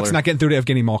about the Keller. Puck's not getting through to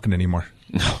Evgeny Malkin anymore.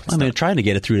 No, they're trying to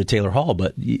get it through to Taylor Hall,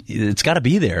 but it's got to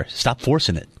be there. Stop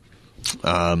forcing it.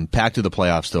 Pack to the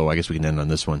playoffs, though. I guess we can end on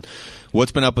this one.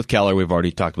 What's been up with Keller? We've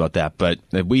already talked about that, but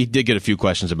we did get a few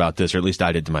questions about this, or at least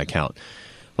I did to my account.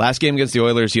 Last game against the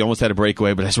Oilers, he almost had a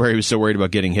breakaway, but I swear he was so worried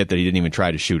about getting hit that he didn't even try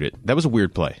to shoot it. That was a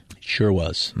weird play. Sure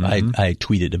was. Mm-hmm. I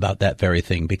tweeted about that very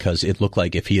thing because it looked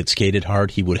like if he had skated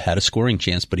hard, he would have had a scoring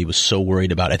chance, but he was so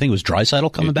worried about it. I think it was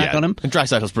Draisaitl coming back on him. And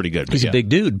Draisaitl's pretty good. He's a big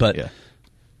dude, but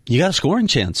you got a scoring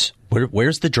chance.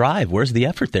 Where's the drive? Where's the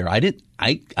effort there?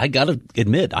 I got to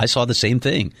admit, I saw the same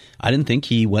thing. I didn't think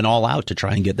he went all out to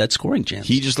try and get that scoring chance.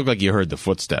 He just looked like you heard the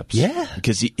footsteps. Yeah.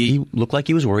 Because he looked like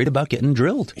he was worried about getting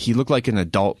drilled. He looked like an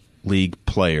adult league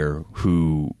player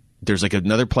who there's like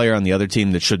another player on the other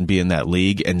team that shouldn't be in that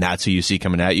league, and that's who you see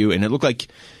coming at you. And it looked like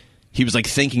he was like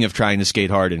thinking of trying to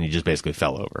skate hard, and he just basically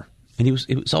fell over. And it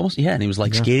was almost and he was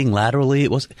like skating laterally. He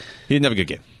didn't have a good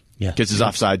game. Yeah, because his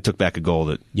offside took back a goal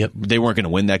that they weren't going to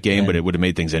win that game, but it would have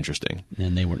made things interesting.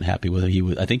 And they weren't happy with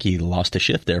it. I think he lost a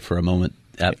shift there for a moment.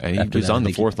 He was on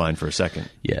the 4th line for a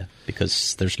second. Yeah,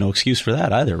 because there's no excuse for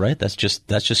that either, right? That's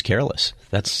just careless.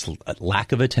 That's a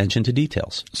lack of attention to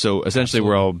details. So essentially,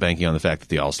 we're all banking on the fact that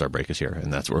the All-Star break is here,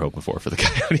 and that's what we're hoping for the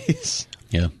Coyotes.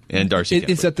 Yeah, and Darcy.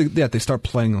 It's that they start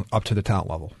playing up to the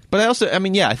talent level. But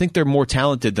I think they're more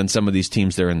talented than some of these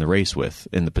teams they're in the race with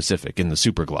in the Pacific, in the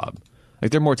Superglob. Like,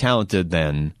 they're more talented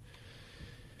than,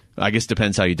 I guess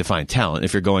depends how you define talent.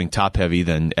 If you're going top heavy,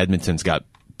 then Edmonton's got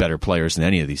better players than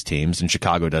any of these teams, and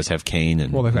Chicago does have Kane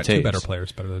and Well, they've got Taves. two better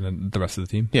players, better than the rest of the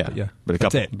team. Yeah, but a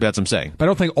couple. That's it. That's what I'm saying. But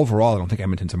I don't think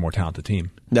Edmonton's a more talented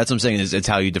team. That's what I'm saying. Is it's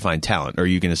how you define talent. Are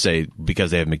you going to say because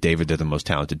they have McDavid, they're the most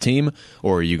talented team,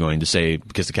 or are you going to say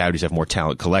because the Coyotes have more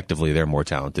talent collectively, they're more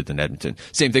talented than Edmonton?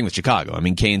 Same thing with Chicago. I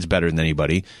mean, Kane's better than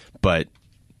anybody, but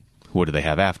what do they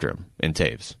have after him in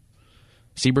Taves?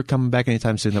 Seabrook coming back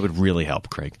anytime soon? That would really help,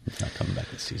 Craig. Not coming back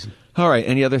this season. All right.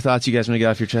 Any other thoughts you guys want to get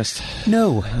off your chest?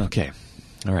 No. Okay.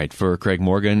 All right. For Craig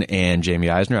Morgan and Jamie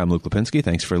Eisner, I'm Luke Lipinski.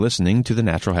 Thanks for listening to the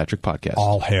Natural Hat Trick Podcast.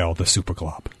 All hail the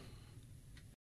Superglob.